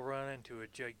 Hopefully he'll run into a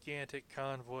gigantic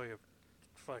convoy of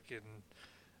fucking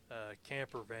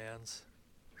camper vans.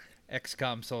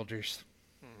 XCOM soldiers.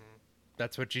 Mm-hmm.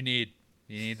 That's what you need.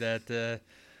 You need that.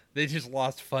 They just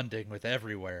lost funding with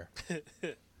everywhere.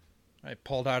 I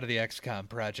pulled out of the XCOM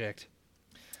project.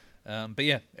 But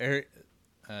yeah,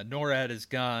 NORAD is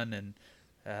gone, and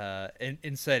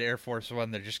inside Air Force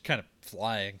One, they're just kind of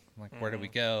flying. Like, where do we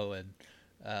go? And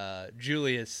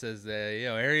Julius says,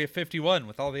 Area 51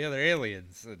 with all the other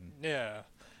aliens. And Yeah.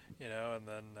 And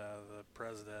then the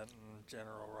president and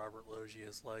General Robert Loggia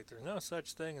is like, there's no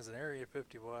such thing as an Area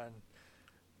 51.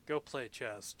 Go play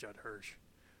chess, Judd Hirsch.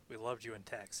 We loved you in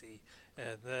Taxi.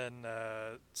 And then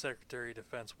Secretary of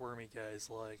Defense Wormy Guy's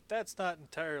like, that's not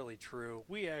entirely true.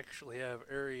 We actually have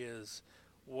areas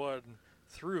 1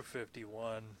 through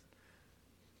 51.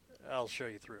 I'll show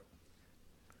you through.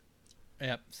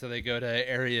 Yep, so they go to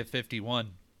Area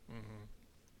 51,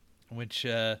 which,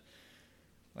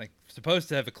 supposed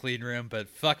to have a clean room, but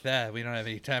fuck that. We don't have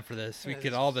any time for this. We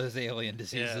get all those alien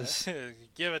diseases. Yeah.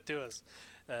 Give it to us.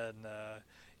 And,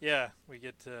 we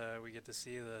get to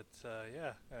see that,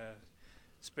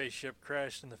 spaceship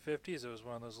crashed in the 50s. It was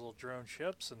one of those little drone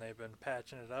ships, and they've been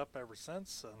patching it up ever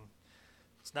since, and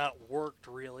it's not worked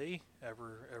really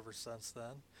ever since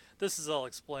then. This is all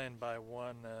explained by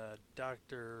one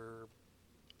Dr.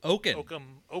 Oaken.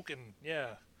 Oaken,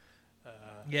 yeah.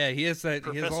 Yeah, he has that.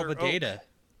 He has all the data.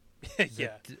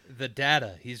 Yeah. The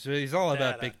data. He's all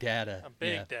about big data.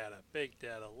 Big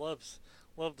data.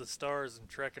 Love the stars and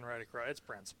trekking right across. It's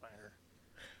Brent Spiner.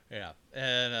 Yeah,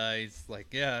 and he's like,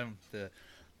 the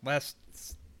last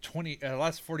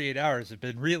 48 hours have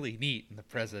been really neat, and the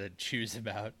president chews him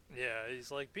out. Yeah,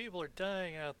 he's like, people are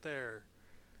dying out there.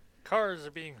 Cars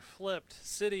are being flipped.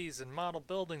 Cities and model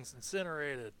buildings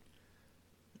incinerated.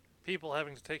 People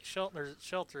having to take shelter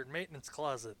in maintenance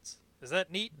closets. Is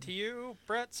that neat to you,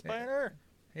 Brett Spiner?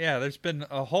 Yeah, there's been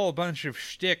a whole bunch of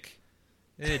shtick.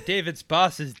 David's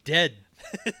boss is dead.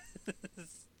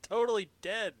 Totally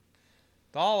dead.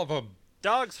 All of them.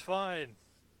 Dog's fine.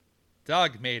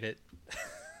 Dog made it.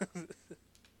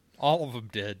 All of them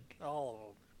did. All of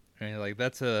them. I mean,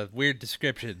 that's a weird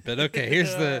description, but okay.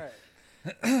 Here's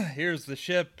here's the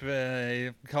ship.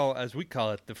 As we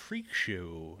call it, the Freak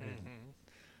Show. Mm-hmm.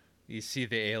 You see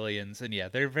the aliens, and yeah,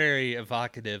 they're very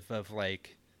evocative of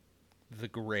the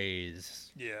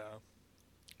Greys. Yeah.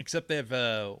 Except they have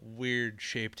weird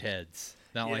shaped heads,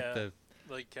 not like the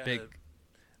big.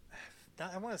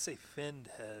 I want to say finned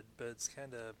head, but it's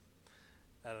kind of,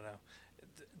 I don't know.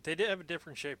 They did have a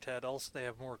different shaped head. Also, they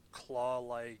have more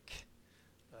claw-like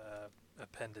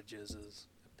appendages.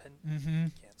 Can't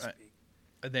speak.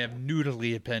 And they have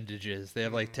noodly appendages. They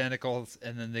have tentacles,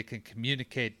 and then they can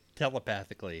communicate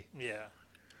telepathically. Yeah.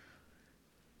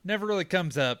 Never really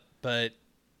comes up, but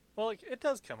well, it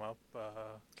does come up,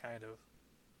 kind of.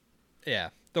 Yeah,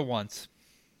 the once.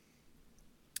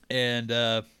 And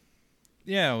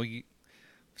we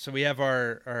have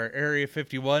our Area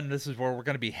 51. This is where we're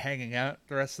going to be hanging out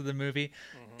the rest of the movie.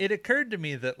 Mm-hmm. It occurred to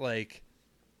me that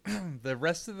the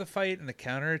rest of the fight and the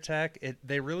counterattack,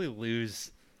 they really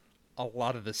lose a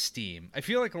lot of the steam. I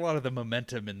feel like a lot of the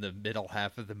momentum in the middle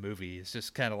half of the movie is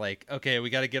just kind of okay, we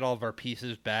got to get all of our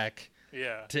pieces back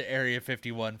to Area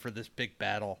 51 for this big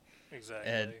battle.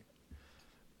 Exactly. And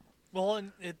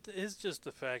it is just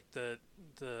the fact that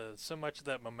so much of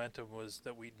that momentum was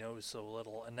that we know so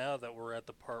little, and now that we're at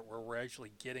the part where we're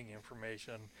actually getting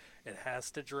information, it has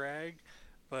to drag.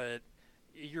 But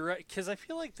you're right, because I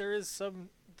feel like there is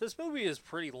this movie is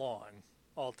pretty long,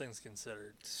 all things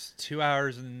considered. It's 2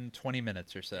 hours and 20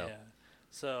 minutes or so. Yeah.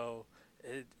 So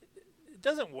it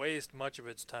doesn't waste much of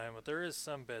its time, but there is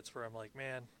some bits where I'm like,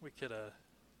 man, we could have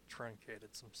truncated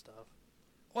some stuff.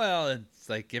 Well, it's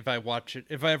if I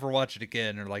ever watch it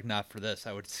again, or not for this,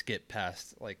 I would skip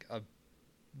past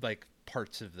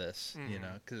parts of this,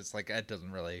 because it's that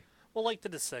doesn't really. Well, the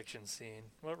dissection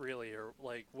scene. What really, or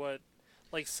what,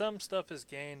 some stuff is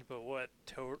gained, but what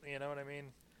you know what I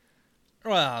mean?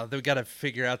 Well, they've got to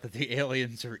figure out that the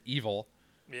aliens are evil.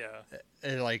 Yeah,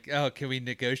 And like, oh, can we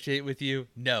negotiate with you?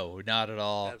 No, not at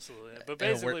all. absolutely. But And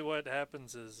basically, what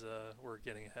happens is we're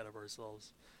getting ahead of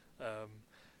ourselves.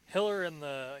 Hiller and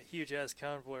the huge ass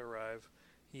convoy arrive.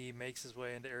 He makes his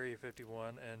way into Area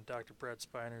 51, and Dr. Brett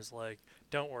Spiner's like,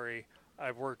 "Don't worry,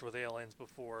 I've worked with aliens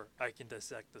before. I can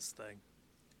dissect this thing."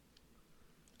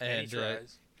 And he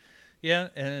tries. Yeah,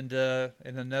 and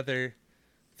another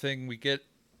thing, we get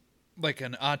like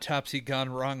an autopsy gone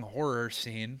wrong horror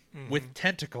scene with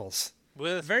tentacles.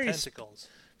 With Very tentacles.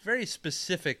 Very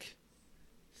specific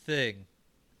thing.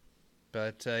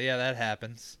 But yeah, that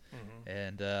happens,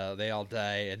 and they all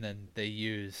die, and then they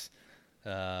use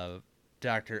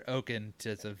Dr. Oaken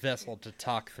as a vessel to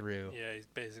talk through. Yeah, he's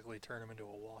basically turned him into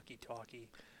a walkie-talkie.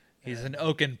 He's an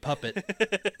Oaken puppet.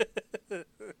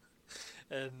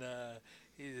 And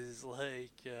he's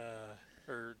like,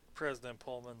 or President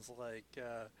Pullman's like,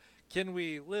 can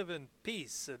we live in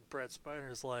peace? And Brett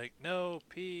Spiner's like, no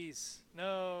peace,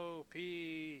 no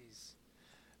peace.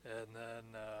 And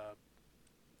then,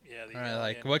 yeah, the alien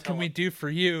like, what can we do for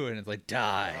you? And it's like,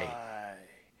 die.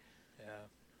 Yeah.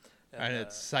 And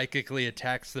it psychically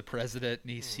attacks the president,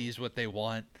 and he sees what they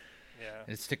want. Yeah. And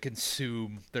it's to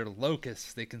consume. They're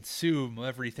locusts. They consume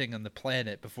everything on the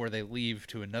planet before they leave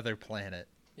to another planet.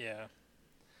 Yeah.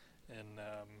 And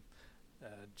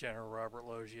General Robert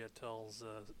Loggia tells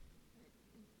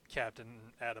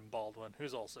Captain Adam Baldwin,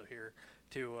 who's also here,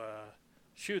 to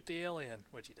shoot the alien,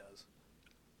 which he does.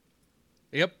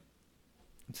 Yep.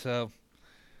 So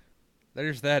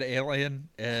there's that alien,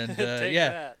 and Take yeah,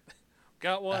 that.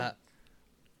 Got one.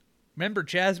 Remember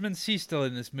Jasmine? She's still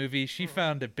in this movie. She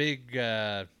found a big,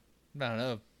 I don't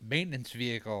know, maintenance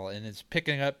vehicle, and is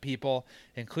picking up people,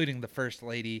 including the First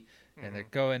Lady, and they're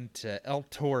going to El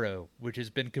Toro, which has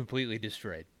been completely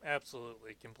destroyed.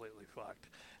 Absolutely, completely fucked.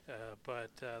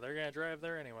 But they're gonna drive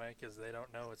there anyway because they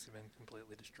don't know it's been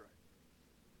completely destroyed.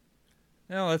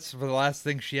 No, that's the last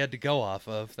thing she had to go off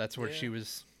of. That's where she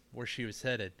was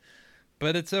headed.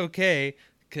 But it's okay,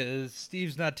 because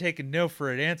Steve's not taking no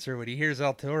for an answer when he hears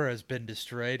El Toro has been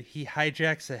destroyed. He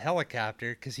hijacks a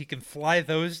helicopter, because he can fly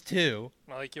those too.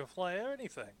 Well, he can fly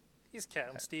anything. He's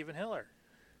Captain Stephen Hiller.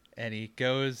 And he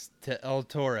goes to El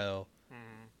Toro.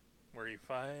 Where he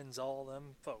finds all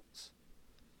them folks.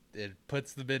 It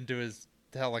puts them into his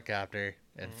helicopter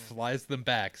and flies them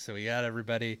back. So we got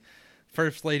everybody.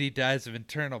 First Lady dies of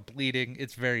internal bleeding.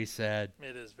 It's very sad.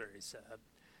 It is very sad.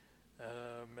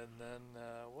 And then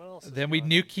what else? Then we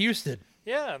nuke Houston.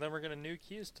 Yeah, then we're gonna nuke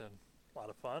Houston. A lot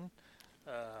of fun.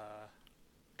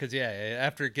 Because yeah,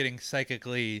 after getting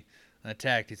psychically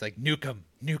attacked, he's like, nuke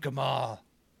them all.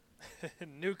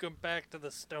 Nuke them back to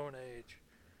the Stone Age.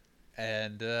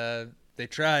 And they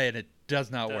try, and it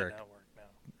does not work. Does not work, no.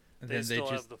 And They then still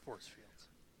just have the force fields.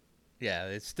 Yeah,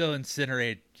 they still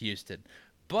incinerate Houston.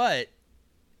 But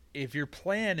if your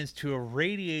plan is to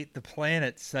irradiate the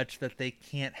planet such that they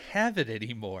can't have it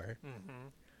anymore.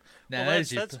 Now, Well,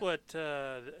 that's what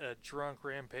a drunk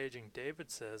rampaging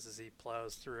David says as he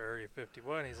plows through Area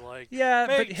 51. He's like, yeah,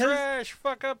 make but trash,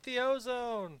 fuck up the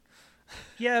ozone.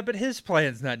 Yeah, but his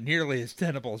plan's not nearly as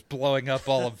tenable as blowing up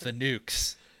all of the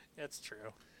nukes. That's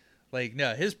true. Like,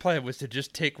 no, his plan was to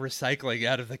just take recycling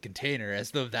out of the container,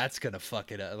 as though that's gonna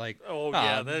fuck it up. Like,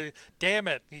 yeah, damn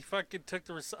it, he fucking took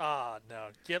the no,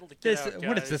 get out, guys.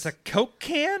 What is this, a Coke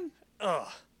can? Ugh.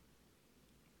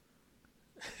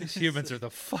 These humans are the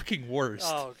fucking worst.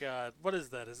 Oh god, what is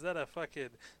that? Is that a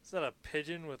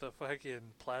pigeon with a fucking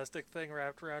plastic thing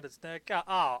wrapped around its neck?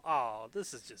 Oh,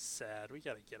 this is just sad. We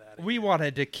gotta get out of here. We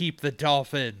wanted to keep the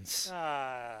dolphins.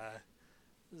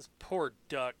 This poor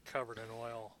duck covered in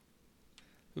oil.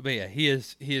 But yeah, he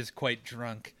is quite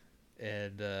drunk,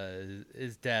 and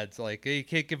his dad's like, hey, you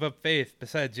can't give up faith.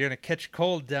 Besides, you're gonna catch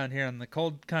cold down here on the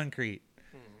cold concrete.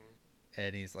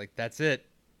 And he's like, that's it.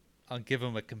 I'll give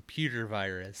him a computer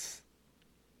virus.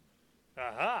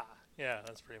 Aha! Yeah,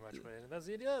 that's pretty much what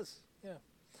he does. Yeah.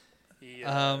 He,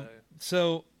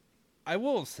 so, I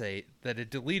will say that a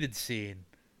deleted scene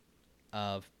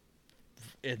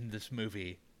in this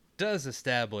movie does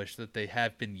establish that they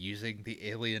have been using the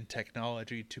alien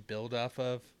technology to build off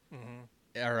of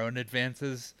our own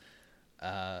advances,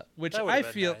 which I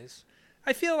feel nice.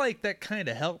 I feel like that kind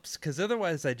of helps, because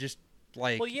otherwise I just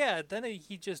like... Well, yeah, then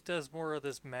he just does more of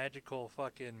this magical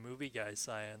fucking movie guy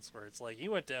science where it's like, he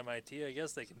went to MIT, I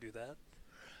guess they can do that.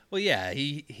 Well, yeah,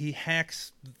 he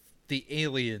hacks the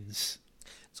aliens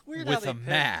with a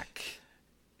Mac.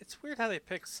 It's weird how they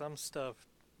pick some stuff,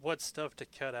 what stuff to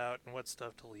cut out and what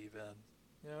stuff to leave in.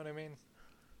 You know what I mean?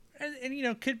 And you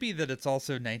know, could be that it's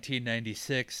also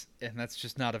 1996, and that's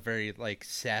just not a very, like,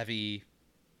 savvy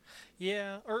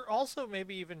Yeah, or also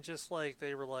maybe even just like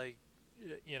they were like,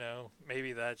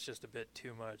 maybe that's just a bit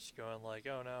too much. Going like,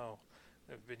 oh no,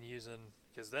 I've been using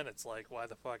because then it's like, why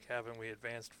the fuck haven't we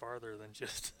advanced farther than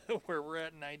just where we're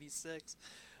at 96?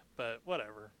 But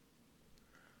whatever,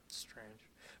 strange.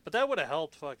 But that would have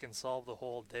helped fucking solve the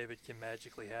whole David can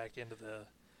magically hack into the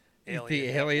The alien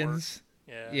network. aliens.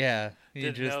 Yeah, Yeah, he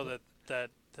didn't just know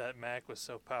that Mac was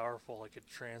so powerful it could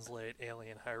translate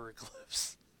alien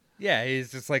hieroglyphs. yeah,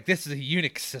 he's just like, this is a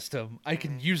Unix system. I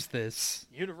can Mm-hmm. use this.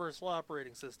 Universal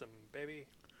operating system, baby.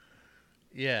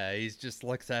 Yeah, he's just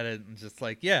looks at it and just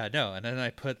like, yeah, no. And then I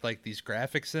put like these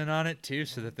graphics in on it too,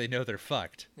 so Mm-hmm. that they know they're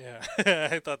fucked. Yeah,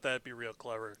 I thought that'd be real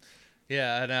clever.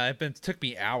 Yeah, and it took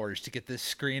me hours to get this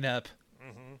screen up.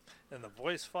 Mm-hmm. And the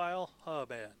voice file, oh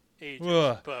man, ages.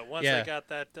 Ugh, But once I yeah. got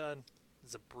that done,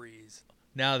 it's a breeze.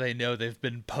 Now they know they've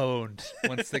been pwned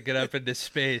once they get up into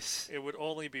space. It would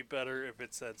only be better if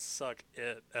it said "suck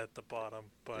it" at the bottom,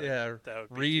 but Yeah, that would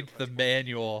be read too the much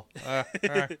manual.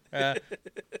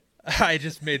 I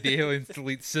just made the aliens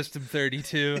delete System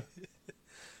 32.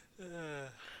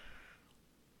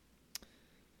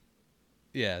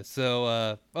 Yeah,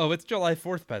 so, it's July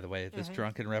 4th, by the way, this Mm-hmm.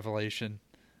 drunken revelation.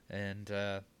 And,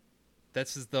 so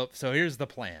here's the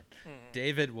plan. Mm-hmm.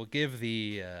 David will give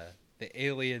the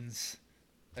aliens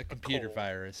a computer cold.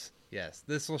 virus. Yes,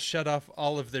 this will shut off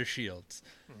all of their shields.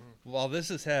 Mm-hmm. While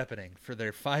this is happening, for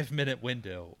their 5-minute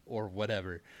window or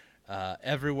whatever,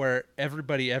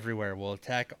 everybody everywhere will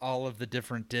attack all of the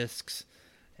different discs,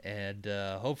 and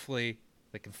hopefully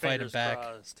they can fight them Fingers back.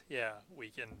 crossed. Yeah, we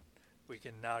can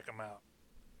knock them out.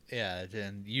 Yeah,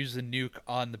 and use a nuke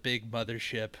on the big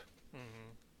mothership. Mm-hmm.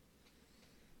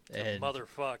 And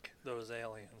Motherfuck those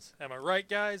aliens. Am I right,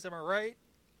 guys? Am I right?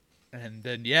 and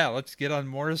then yeah, let's get on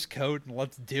Morse code and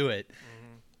let's do it.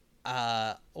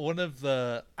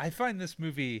 Mm-hmm. I find this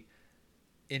movie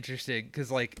interesting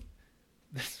because like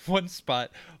there's one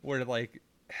spot where like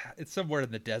it's somewhere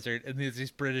in the desert and there's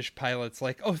these British pilots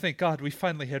like, oh thank God we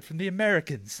finally heard from the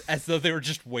Americans, as though they were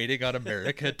just waiting on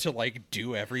America to like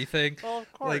do everything. Well, of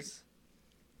Like, course.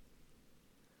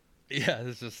 yeah,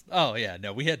 it's just, oh yeah,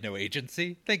 no, we had no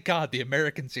agency. Thank God the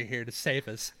Americans are here to save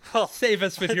us. Well, Save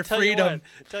us with your tell freedom.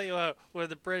 tell you what, when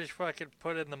the British fucking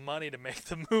put in the money to make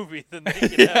the movie, then they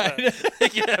can Yeah, they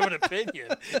can have an opinion.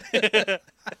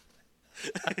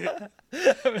 I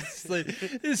was like,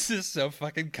 this is so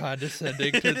fucking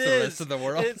condescending to the rest of the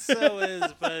world. It so is,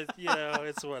 but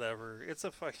it's whatever. It's a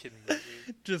fucking movie.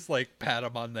 Just like pat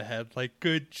him on the head, like,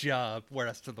 good job,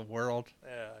 rest of the world.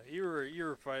 Yeah, you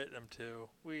were fighting them too.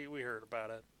 We heard about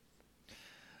it.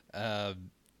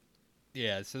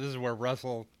 Yeah, so this is where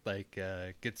Russell like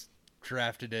gets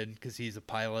drafted in because he's a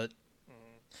pilot.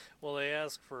 Well, they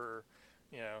ask for,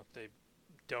 they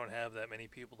don't have that many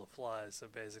people to fly, so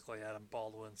basically Adam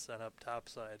Baldwin sent up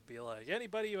topside, be like,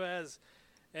 anybody who has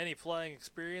any flying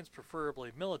experience,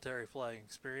 preferably military flying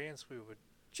experience, we would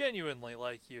genuinely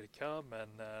like you to come and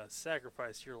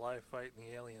sacrifice your life fighting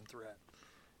the alien threat.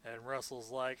 And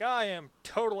Russell's like, I am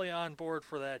totally on board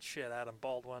for that shit, Adam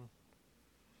Baldwin.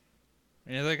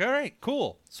 And he's like, all right,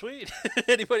 cool. Sweet.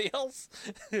 Anybody else?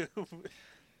 And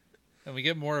we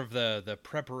get more of the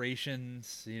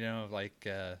preparations, like,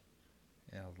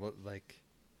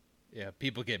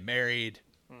 people get married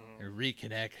or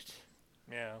reconnect.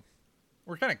 Yeah.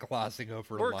 We're kind of glossing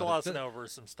over We're a lot. glossing over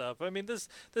some stuff. I mean, this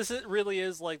really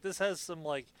is like, this has some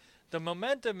like, the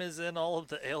momentum is in all of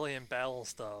the alien battle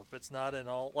stuff. It's not in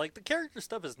all, like, the character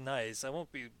stuff is nice. I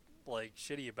won't be like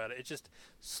shitty about it. It just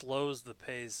slows the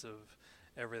pace of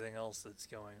everything else that's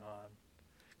going on.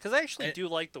 Because I actually do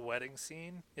like the wedding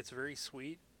scene. It's very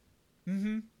sweet.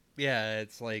 Mm-hmm. Yeah,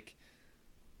 it's like,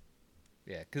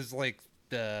 yeah, because like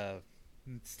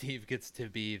Steve gets to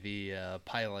be the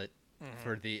pilot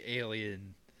for the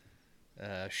alien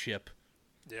ship.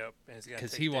 Yep.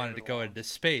 Because he wanted to go into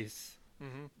space.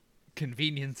 Mm-hmm.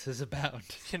 Conveniences abound.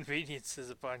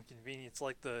 Conveniences upon convenience,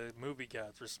 like the movie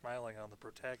gods were smiling on the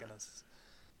protagonists.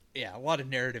 Yeah, a lot of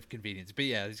narrative convenience. But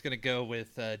yeah, he's going to go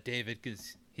with David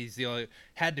because he's the only...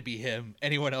 Had to be him.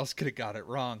 Anyone else could have got it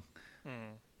wrong.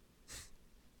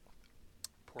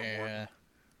 Poor Morton.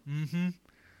 Mm-hmm.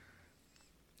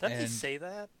 Didn't he say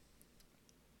that?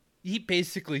 He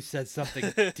basically said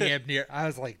something damn near... I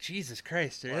was like, Jesus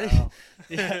Christ, really? Wow.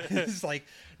 Yeah, it's like,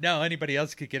 no, anybody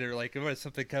else could get it. Like, what if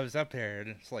something comes up here? And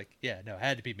it's like, yeah, no, it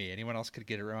had to be me. Anyone else could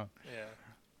get it wrong.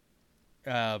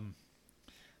 Yeah.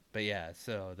 But yeah,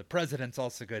 so the president's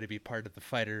also going to be part of the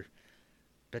fighter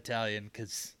battalion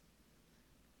because,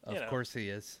 of course, he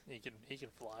is. He can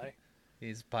fly.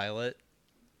 He's a pilot.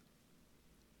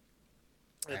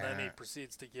 And then he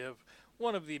proceeds to give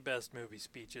one of the best movie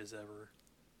speeches ever.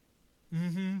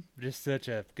 Mm-hmm. Just such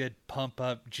a good pump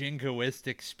up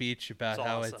jingoistic speech about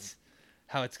It's awesome.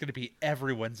 how it's going to be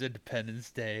everyone's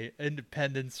Independence Day,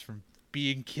 independence from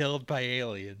being killed by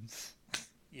aliens.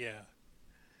 Yeah.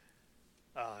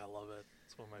 Oh, I love it.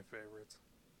 It's one of my favorites.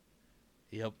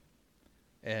 Yep.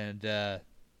 And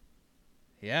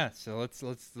yeah, so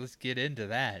let's get into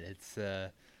that. It's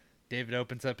David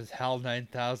opens up his HAL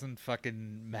 9000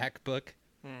 fucking MacBook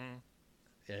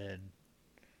Mm-hmm.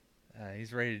 and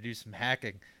he's ready to do some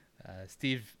hacking.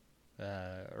 Steve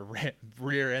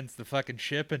rear ends the fucking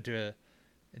ship into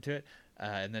it,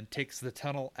 and then takes the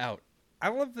tunnel out. I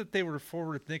love that they were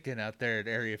forward thinking out there at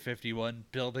Area 51,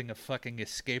 building a fucking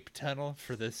escape tunnel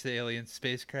for this alien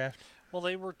spacecraft. Well,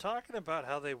 they were talking about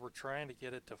how they were trying to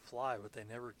get it to fly, but they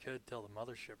never could till the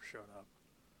mothership showed up.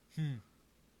 Hmm.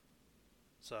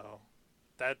 So,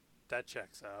 that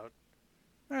checks out.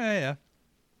 Yeah.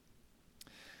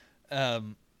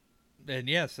 And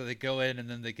yeah, so they go in and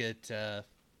then they get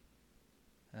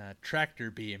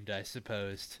tractor beamed, I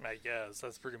suppose. I guess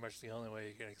that's pretty much the only way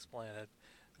you can explain it.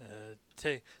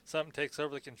 Something takes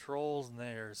over the controls, and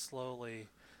they are slowly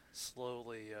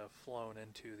flown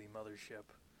into the mothership.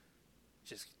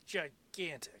 Just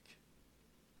gigantic.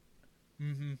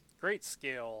 Mm-hmm. Great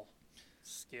scale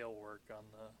work on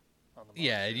the mothership.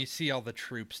 Yeah, and you see all the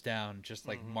troops down, just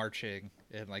like Mm-hmm. marching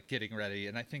and like getting ready.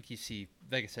 And I think you see,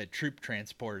 like I said, troop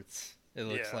transports. It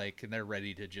looks Yeah. like, and they're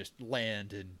ready to just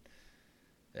land and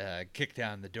kick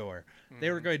down the door. Mm-hmm.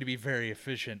 They were going to be very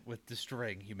efficient with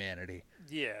destroying humanity.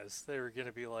 Yes, they were going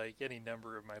to be like any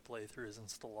number of my playthroughs in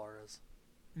Stellaris.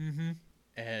 Mm-hmm.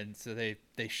 And so they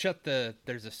shut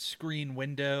there's a screen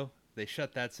window. They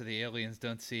shut that so the aliens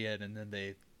don't see it, and then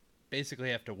they basically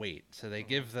have to wait. So they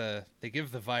give the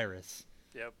virus.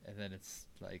 Yep. And then it's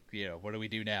like, what do we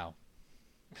do now?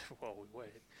 Well, we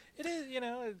wait. It is,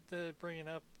 bringing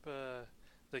up the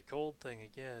cold thing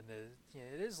again.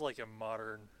 It is like a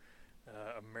modern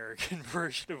American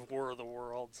version of War of the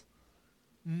Worlds.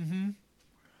 Mm-hmm.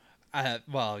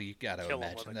 Well, you gotta Kill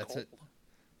 'em imagine with a that's cold.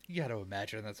 you gotta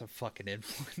imagine that's a fucking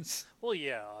influence. Well,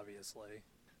 yeah, obviously.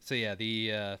 So yeah,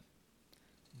 the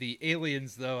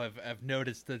aliens though have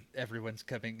noticed that everyone's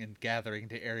coming and gathering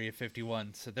to Area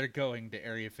 51, so they're going to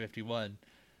Area 51,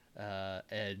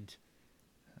 and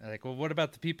they're like, well, what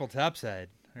about the people topside?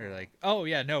 They're like, oh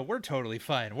yeah, no, we're totally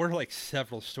fine. We're like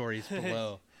several stories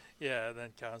below. Yeah, and then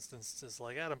Constance is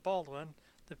like, Adam Baldwin,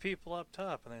 the people up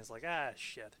top. And then he's like, ah,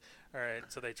 shit. All right,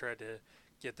 so they tried to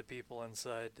get the people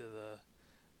inside to the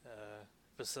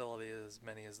facility, as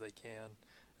many as they can,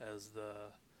 as the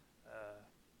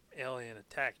alien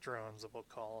attack drones, we'll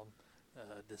call them,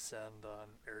 descend on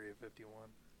Area 51.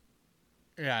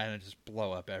 Yeah, and it just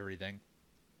blow up everything.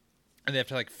 And they have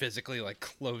to like physically like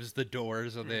close the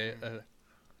doors, or they.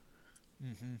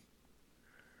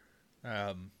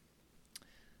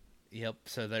 Yep.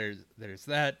 So there's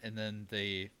that, and then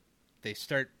they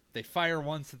fire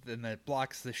once, and that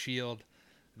blocks the shield.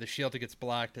 The shield gets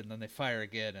blocked, and then they fire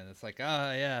again, and it's like,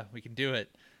 yeah, we can do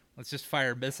it. Let's just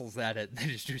fire missiles at it, and they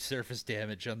just do surface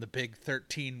damage on the big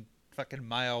 13 fucking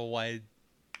mile wide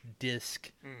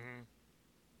disc. Mm-hmm.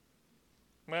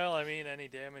 Well, I mean, any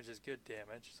damage is good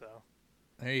damage, so.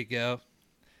 There you go.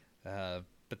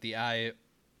 But the eye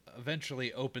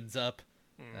eventually opens up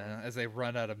as they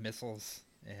run out of missiles,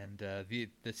 and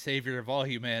the savior of all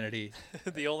humanity,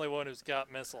 The only one who's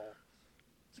got missile.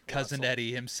 Cousin Russell.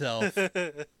 Eddie himself.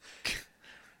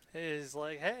 He's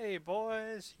like, hey,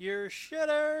 boys, your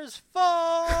shitter's full!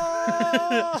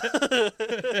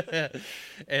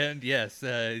 And yes,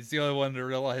 he's the only one to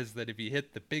realize that if you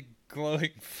hit the big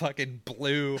glowing fucking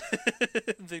blue,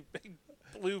 The big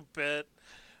blue bit.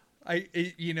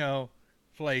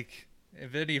 like,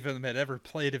 if any of them had ever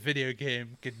played a video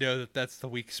game, could know that that's the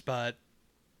weak spot.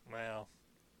 Well,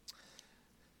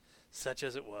 such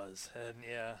as it was. And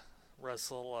yeah,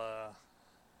 Russell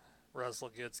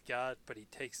gets got, but he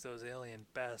takes those alien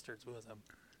bastards with him.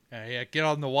 Yeah, get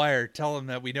on the wire. Tell him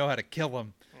that we know how to kill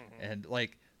him. And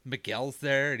like Miguel's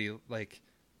there, and he like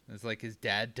it's like his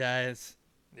dad dies,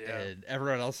 Yeah. and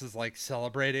everyone else is like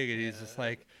celebrating, and he's just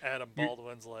like, Adam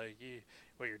Baldwin's like,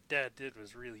 what your dad did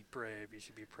was really brave. You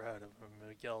should be proud of him. And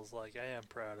Miguel's like, I am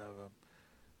proud of him.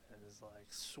 And it's like,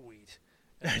 sweet.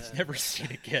 "I've never seen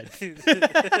again."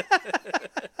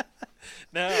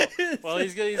 No. Well,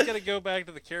 he's gonna go back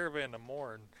to the caravan to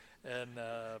mourn, and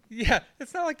Yeah,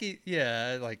 it's not like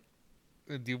like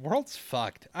the world's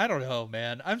fucked. I don't know,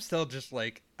 man. I'm still just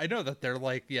like, I know that they're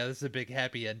like, yeah, this is a big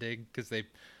happy ending because they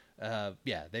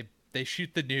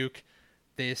shoot the nuke,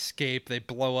 they escape, they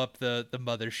blow up the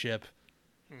mothership,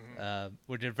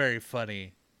 which is very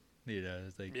funny.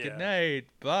 It's like, Yeah. good night,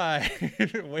 bye,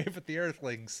 wave at the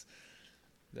Earthlings.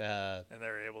 And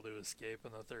they're able to escape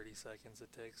in the 30 seconds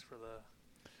it takes for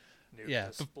the nuke to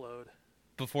explode.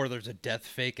 Before there's a death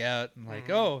fake out, and like,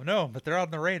 Mm-hmm. oh no, but they're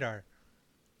on the radar.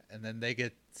 And then they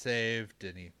get saved,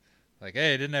 and he, like,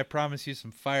 hey, didn't I promise you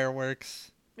some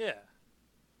fireworks? Yeah.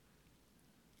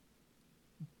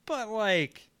 But,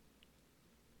 like,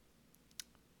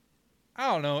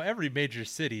 I don't know, every major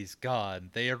city's gone.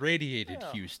 They irradiated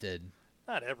Houston.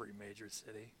 Not every major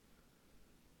city.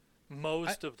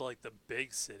 Most of, like, the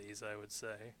big cities, I would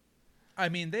say. I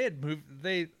mean, they had moved,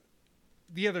 this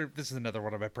is another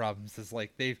one of my problems, is,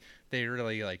 like, they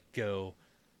really, like, go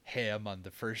ham on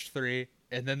the first three,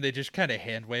 and then they just kind of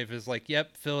hand wave as, like,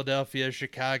 yep, Philadelphia,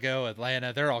 Chicago,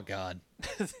 Atlanta, they're all gone.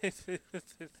 It's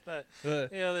not,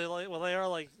 they're like, well, they are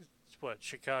like, what,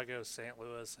 Chicago, St.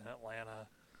 Louis, and Atlanta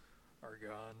are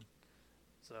gone.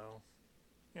 So,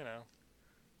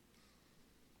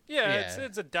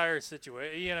 it's a dire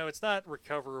situation. It's not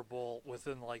recoverable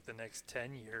within like the next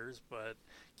 10 years, but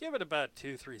give it about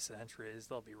 2-3 centuries,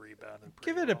 they'll be rebounding.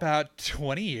 Give it about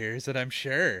 20 years, and I'm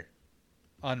sure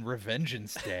on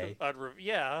Revengeance Day.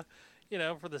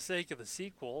 For the sake of the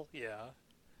sequel, yeah.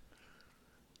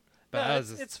 But no,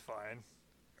 it's fine.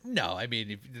 No, I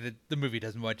mean, if the movie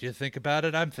doesn't want you to think about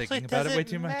it. I'm thinking about it way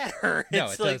too much. No,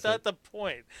 it's like not the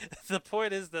point. The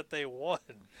point is that they won.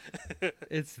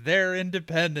 It's their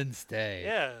Independence Day.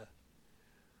 Yeah.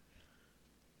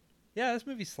 Yeah, this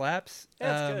movie slaps.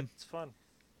 Yeah, it's good. It's fun.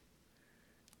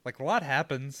 Like, a lot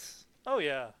happens. Oh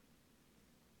yeah.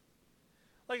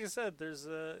 Like I said, there's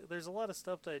a lot of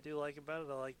stuff that I do like about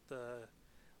it.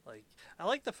 I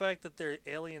like the fact that their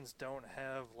aliens don't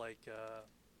have like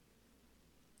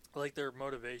their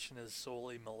motivation is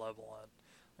solely malevolent.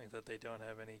 Like that they don't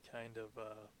have any kind of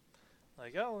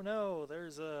oh no, they're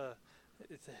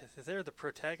the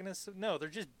protagonists. No, they're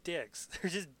just dicks. They're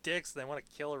just dicks. They want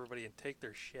to kill everybody and take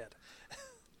their shit.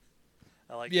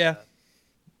 I like that.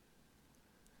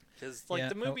 Because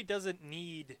the movie doesn't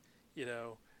need,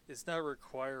 it's not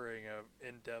requiring a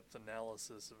in-depth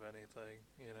analysis of anything.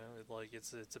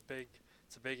 It's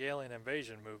a big alien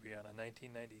invasion movie on a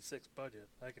 1996 budget.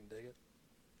 I can dig it.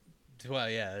 Well,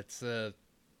 yeah, it's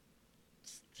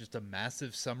just a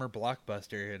massive summer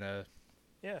blockbuster in a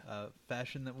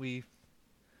fashion that we,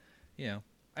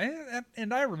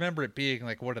 I remember it being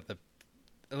like one of the,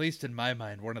 at least in my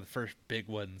mind, one of the first big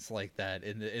ones like that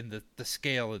in the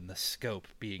scale and the scope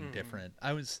being different.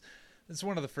 It's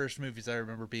one of the first movies I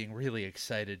remember being really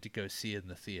excited to go see in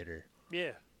the theater.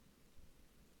 Yeah.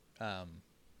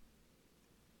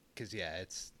 'Cause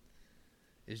it's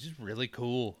just really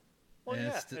cool. Well, and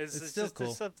it's still just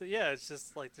cool. It's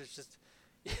just like it's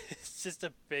just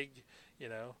a big,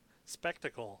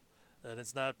 spectacle, and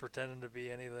it's not pretending to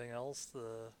be anything else.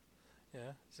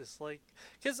 It's just like,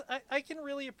 because I can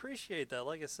really appreciate that.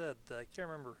 Like I said, I can't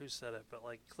remember who said it, but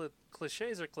like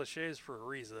cliches are cliches for a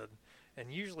reason,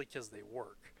 and usually because they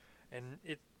work. And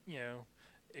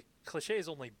cliche is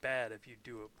only bad if you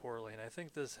do it poorly. And I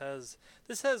think this has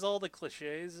all the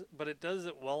cliches, but it does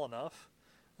it well enough.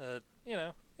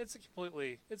 It's a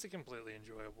completely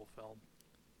enjoyable film.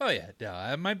 Oh yeah,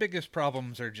 no. My biggest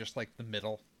problems are just like the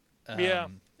middle.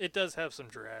 It does have some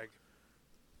drag.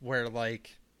 Where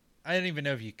like, I don't even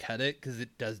know if you cut it because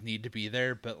it does need to be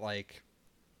there, but like,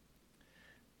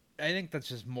 I think that's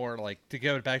just more like, to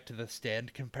go back to the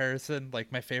Stand comparison.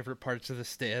 Like, my favorite parts of the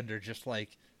Stand are just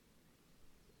like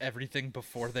everything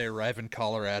before they arrive in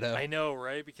Colorado. I know,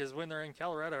 right? Because when they're in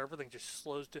Colorado, everything just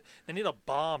slows down. They need a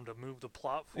bomb to move the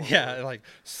plot forward. Yeah, like,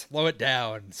 slow it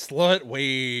down. Slow it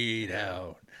way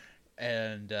down.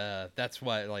 And that's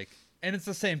why, like, and it's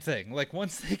the same thing. Like,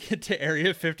 once they get to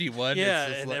Area 51, yeah, it's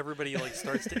just and like, everybody like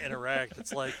starts to interact.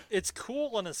 It's like, it's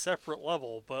cool on a separate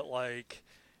level, but like,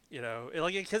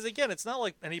 because again, it's not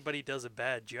like anybody does a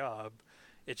bad job.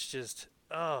 It's just,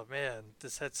 oh man,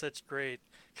 this had such great.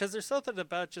 Because there's something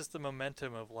about just the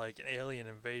momentum of like an alien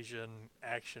invasion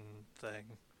action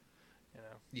thing,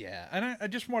 Yeah, and I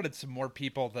just wanted some more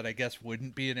people that I guess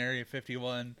wouldn't be in Area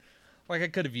 51. Like, I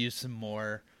could have used some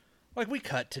more. Like, we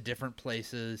cut to different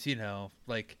places,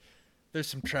 like, there's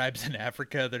some tribes in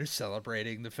Africa that are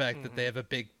celebrating the fact that they have a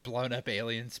big blown up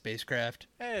alien spacecraft.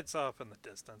 It's off in the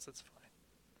distance. It's fine.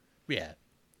 Yeah.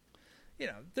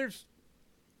 There's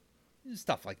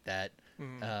stuff like that.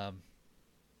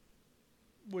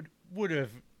 Would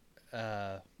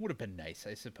have been nice,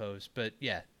 I suppose. But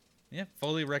yeah,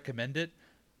 fully recommend it.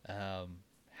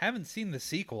 Haven't seen the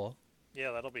sequel.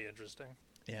 Yeah, that'll be interesting.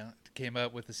 Yeah, it came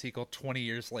out with the sequel 20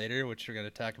 years later, which we're going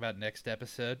to talk about next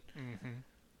episode.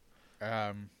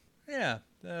 Yeah,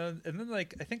 and then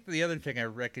like I think the other thing I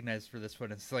recognize for this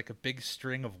one is like a big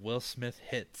string of Will Smith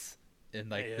hits,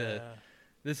 and like Yeah.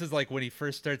 this is like when he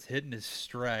first starts hitting his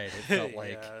stride. It felt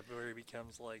like, Yeah, where he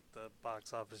becomes like the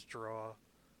box office draw.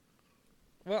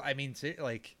 well, I mean,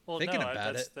 like Well, thinking no,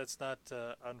 about it, that's not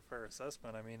unfair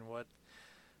assessment. I mean, what?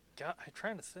 God, I'm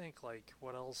trying to think like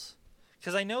what else.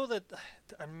 Because I know that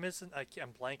I'm missing. I'm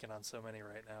blanking on so many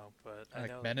right now, but I know like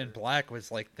that Men in there's. Black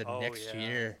was like the Oh next yeah,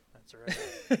 year, that's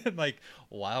right. like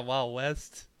Wild Wild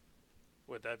West.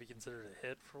 Would that be considered a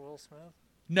hit for Will Smith?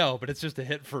 No, but it's just a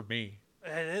hit for me.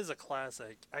 It is a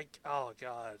classic. Oh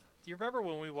god, do you remember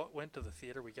when we went to the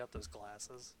theater? We got those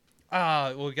glasses.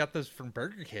 Well, we got those from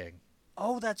Burger King.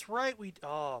 Oh, that's right.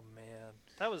 Oh man,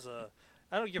 that was a.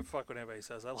 I don't give a fuck what anybody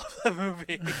says. I love that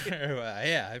movie.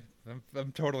 Yeah,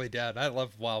 I'm totally down. I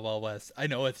love Wild Wild West. I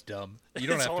know it's dumb. You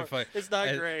don't have to fight. It's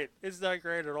not great. It's not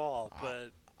great at all.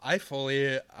 But I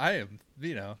am,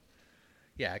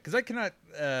 yeah, because I cannot,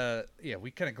 yeah,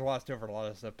 we kind of glossed over a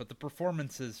lot of stuff, but the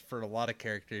performances for a lot of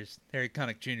characters, Harry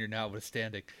Connick Jr.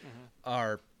 notwithstanding,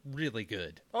 are really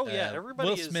good. oh yeah,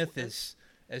 everybody Will Smith is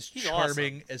as he's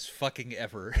charming awesome. as fucking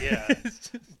ever. Yeah,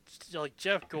 like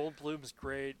Jeff Goldblum's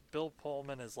great. Bill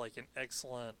Pullman is like an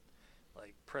excellent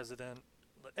like president.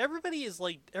 Everybody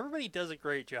does a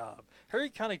great job. Harry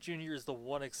Connick Jr. is the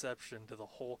one exception to the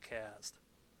whole cast.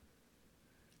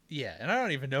 Yeah, and I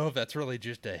don't even know if that's really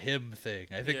just a him thing.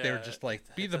 I think they were just like,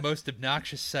 be the most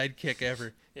obnoxious sidekick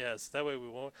ever. Yes, that way we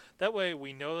won't. That way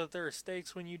we know that there are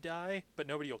stakes when you die, but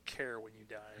nobody will care when you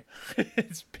die.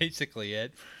 It's basically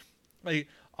it. Like,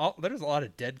 there's a lot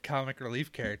of dead comic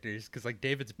relief characters because like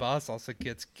David's boss also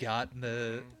gets got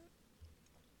in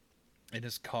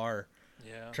his car,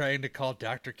 Yeah. trying to call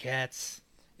Dr. Katz.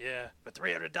 Yeah, but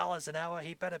 $300 an hour,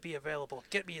 he better be available.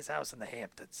 Get me his house in the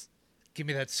Hamptons. Give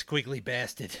me that squiggly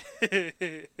bastard.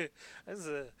 I was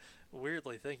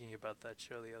weirdly thinking about that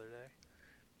show the other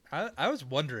day. I was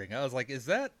wondering. I was like, is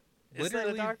that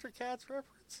literally Is that a Dr. Katz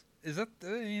reference? Is that? I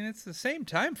mean, it's the same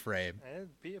time frame.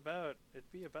 It'd be about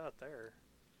there.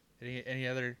 Any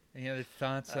other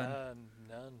thoughts on?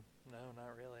 None. No,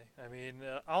 not really. I mean,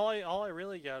 all I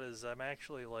really got is I'm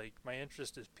actually like my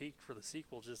interest is peaked for the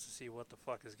sequel just to see what the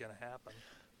fuck is gonna happen.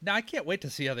 No, I can't wait to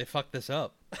see how they fuck this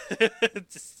up.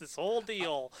 Just this whole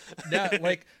deal. Now,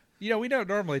 like, we don't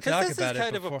normally talk about it. This is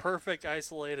kind of a perfect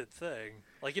isolated thing.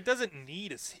 Like, it doesn't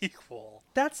need a sequel.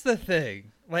 That's the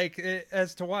thing. Like,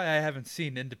 as to why I haven't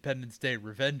seen Independence Day: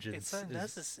 Revengeance. It's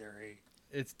unnecessary.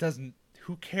 It doesn't.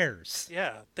 Who cares?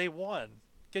 Yeah, they won.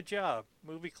 Good job.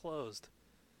 Movie closed.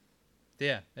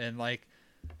 Yeah, and like,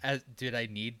 did I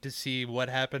need to see what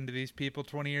happened to these people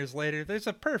 20 years later? There's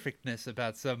a perfectness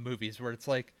about some movies where it's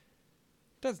like,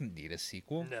 doesn't need a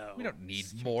sequel. No. We don't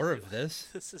need more of this.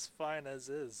 This is fine as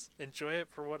is. Enjoy it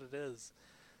for what it is.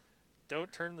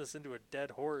 Don't turn this into a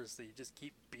dead horse that you just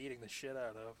keep beating the shit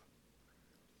out of.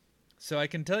 So I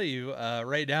can tell you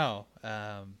right now,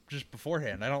 just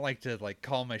beforehand, I don't like to like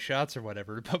call my shots or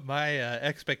whatever, but my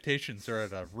expectations are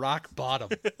at a rock bottom.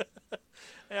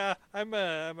 Yeah, I'm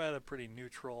at a pretty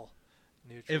neutral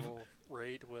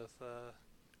rate with.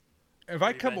 If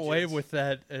I come away with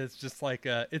that, it's just like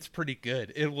it's pretty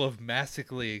good. It will have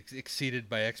massively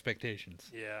exceeded my expectations.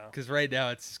 Yeah. Because right now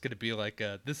it's just going to be like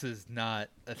this is not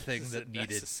a thing that needed.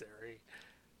 Necessary.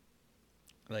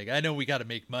 Like I know we got to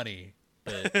make money,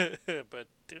 but but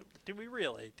do we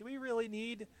really? Do we really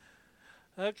need?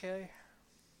 Okay.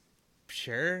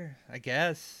 Sure, I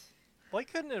guess. Why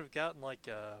couldn't it have gotten like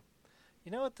a?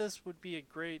 You know what? This would be a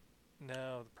great.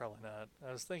 No, probably not.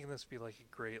 I was thinking this would be like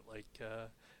a great like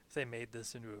if they made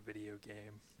this into a video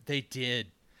game. They did.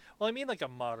 Well, I mean like a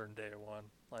modern day one,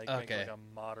 like Okay. make like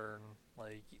a modern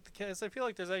like because I feel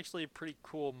like there's actually a pretty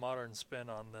cool modern spin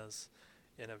on this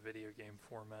in a video game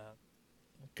format.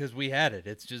 Because we had it.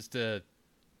 It's just you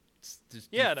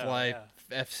fly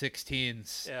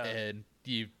F-16s and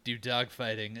you do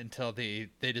dogfighting until they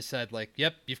decide like,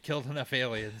 yep, you've killed enough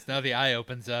aliens. Now the eye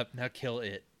opens up. Now kill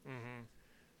it. Mm-hmm.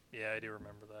 Yeah, I do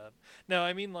remember that. No,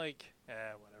 I mean like,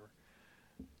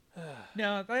 whatever.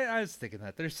 No, I was thinking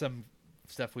that there's some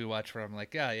stuff we watch where I'm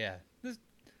like, oh yeah, this.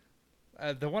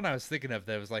 The one I was thinking of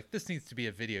that was like, this needs to be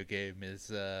a video game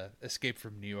is Escape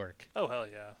from New York. Oh hell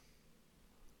yeah.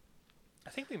 I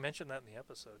think we mentioned that in the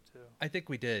episode too. I think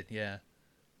we did, yeah.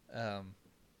 Well,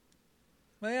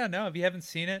 yeah, no, if you haven't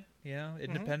seen it,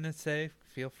 Independence Day,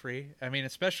 feel free. I mean,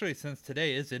 especially since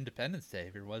today is Independence Day,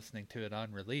 if you're listening to it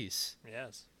on release.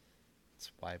 Yes.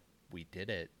 That's why we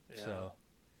did it. Yeah. So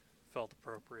felt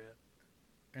appropriate.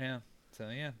 Yeah. So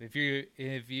yeah, if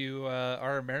you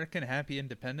are American, happy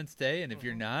Independence Day, and if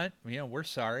you're not, we're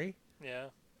sorry. Yeah.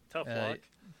 Tough luck.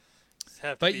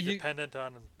 Have to But be you dependent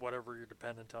on whatever you're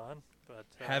dependent on. But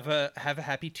have a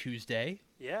happy Tuesday.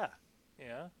 yeah,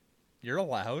 yeah, You're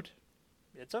allowed.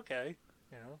 it's okay.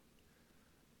 You know,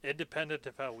 independent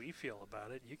of how we feel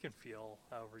about it, you can feel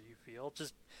however you feel.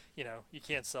 Just you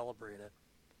can't celebrate it.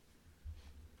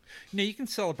 No, you can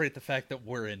celebrate the fact that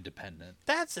we're independent.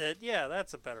 That's it. Yeah,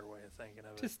 that's a better way of thinking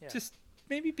of it. Yeah. Just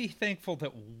maybe be thankful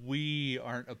that we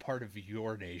aren't a part of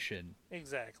your nation.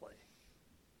 Exactly.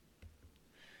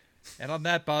 And on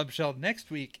that bombshell,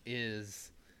 next week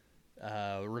is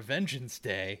Revengeance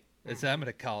Day, as I'm going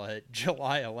to call it,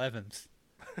 July 11th.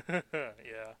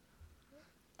 Yeah.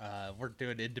 We're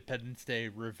doing Independence Day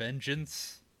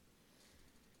Revengeance,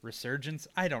 Resurgence.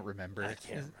 I don't remember. I can't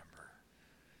remember.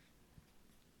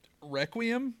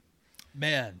 Requiem?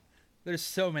 Man, there's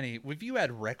so many. If you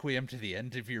add Requiem to the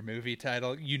end of your movie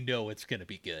title, you know it's going to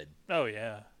be good. Oh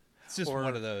yeah. It's just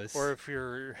one of those. Or if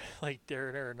you're like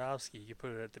Darren Aronofsky, you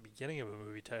put it at the beginning of a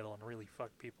movie title and really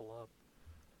fuck people up.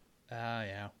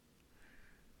 Yeah.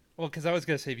 Well, because I was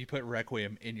going to say if you put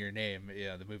Requiem in your name,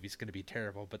 the movie's going to be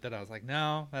terrible. But then I was like,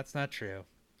 no, that's not true.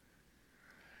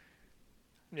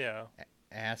 Yeah.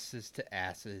 Asses to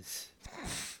asses.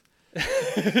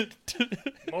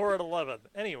 More at 11.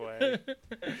 Anyway.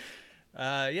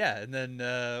 Yeah, and then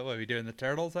what are we doing? The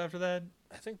Turtles after that?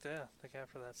 I think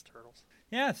after that's Turtles.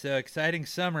 Yeah, so exciting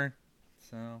summer.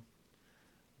 So,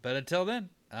 but until then,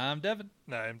 I'm Devin.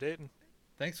 No, I'm Dayton.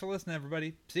 Thanks for listening,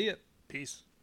 everybody. See ya. Peace.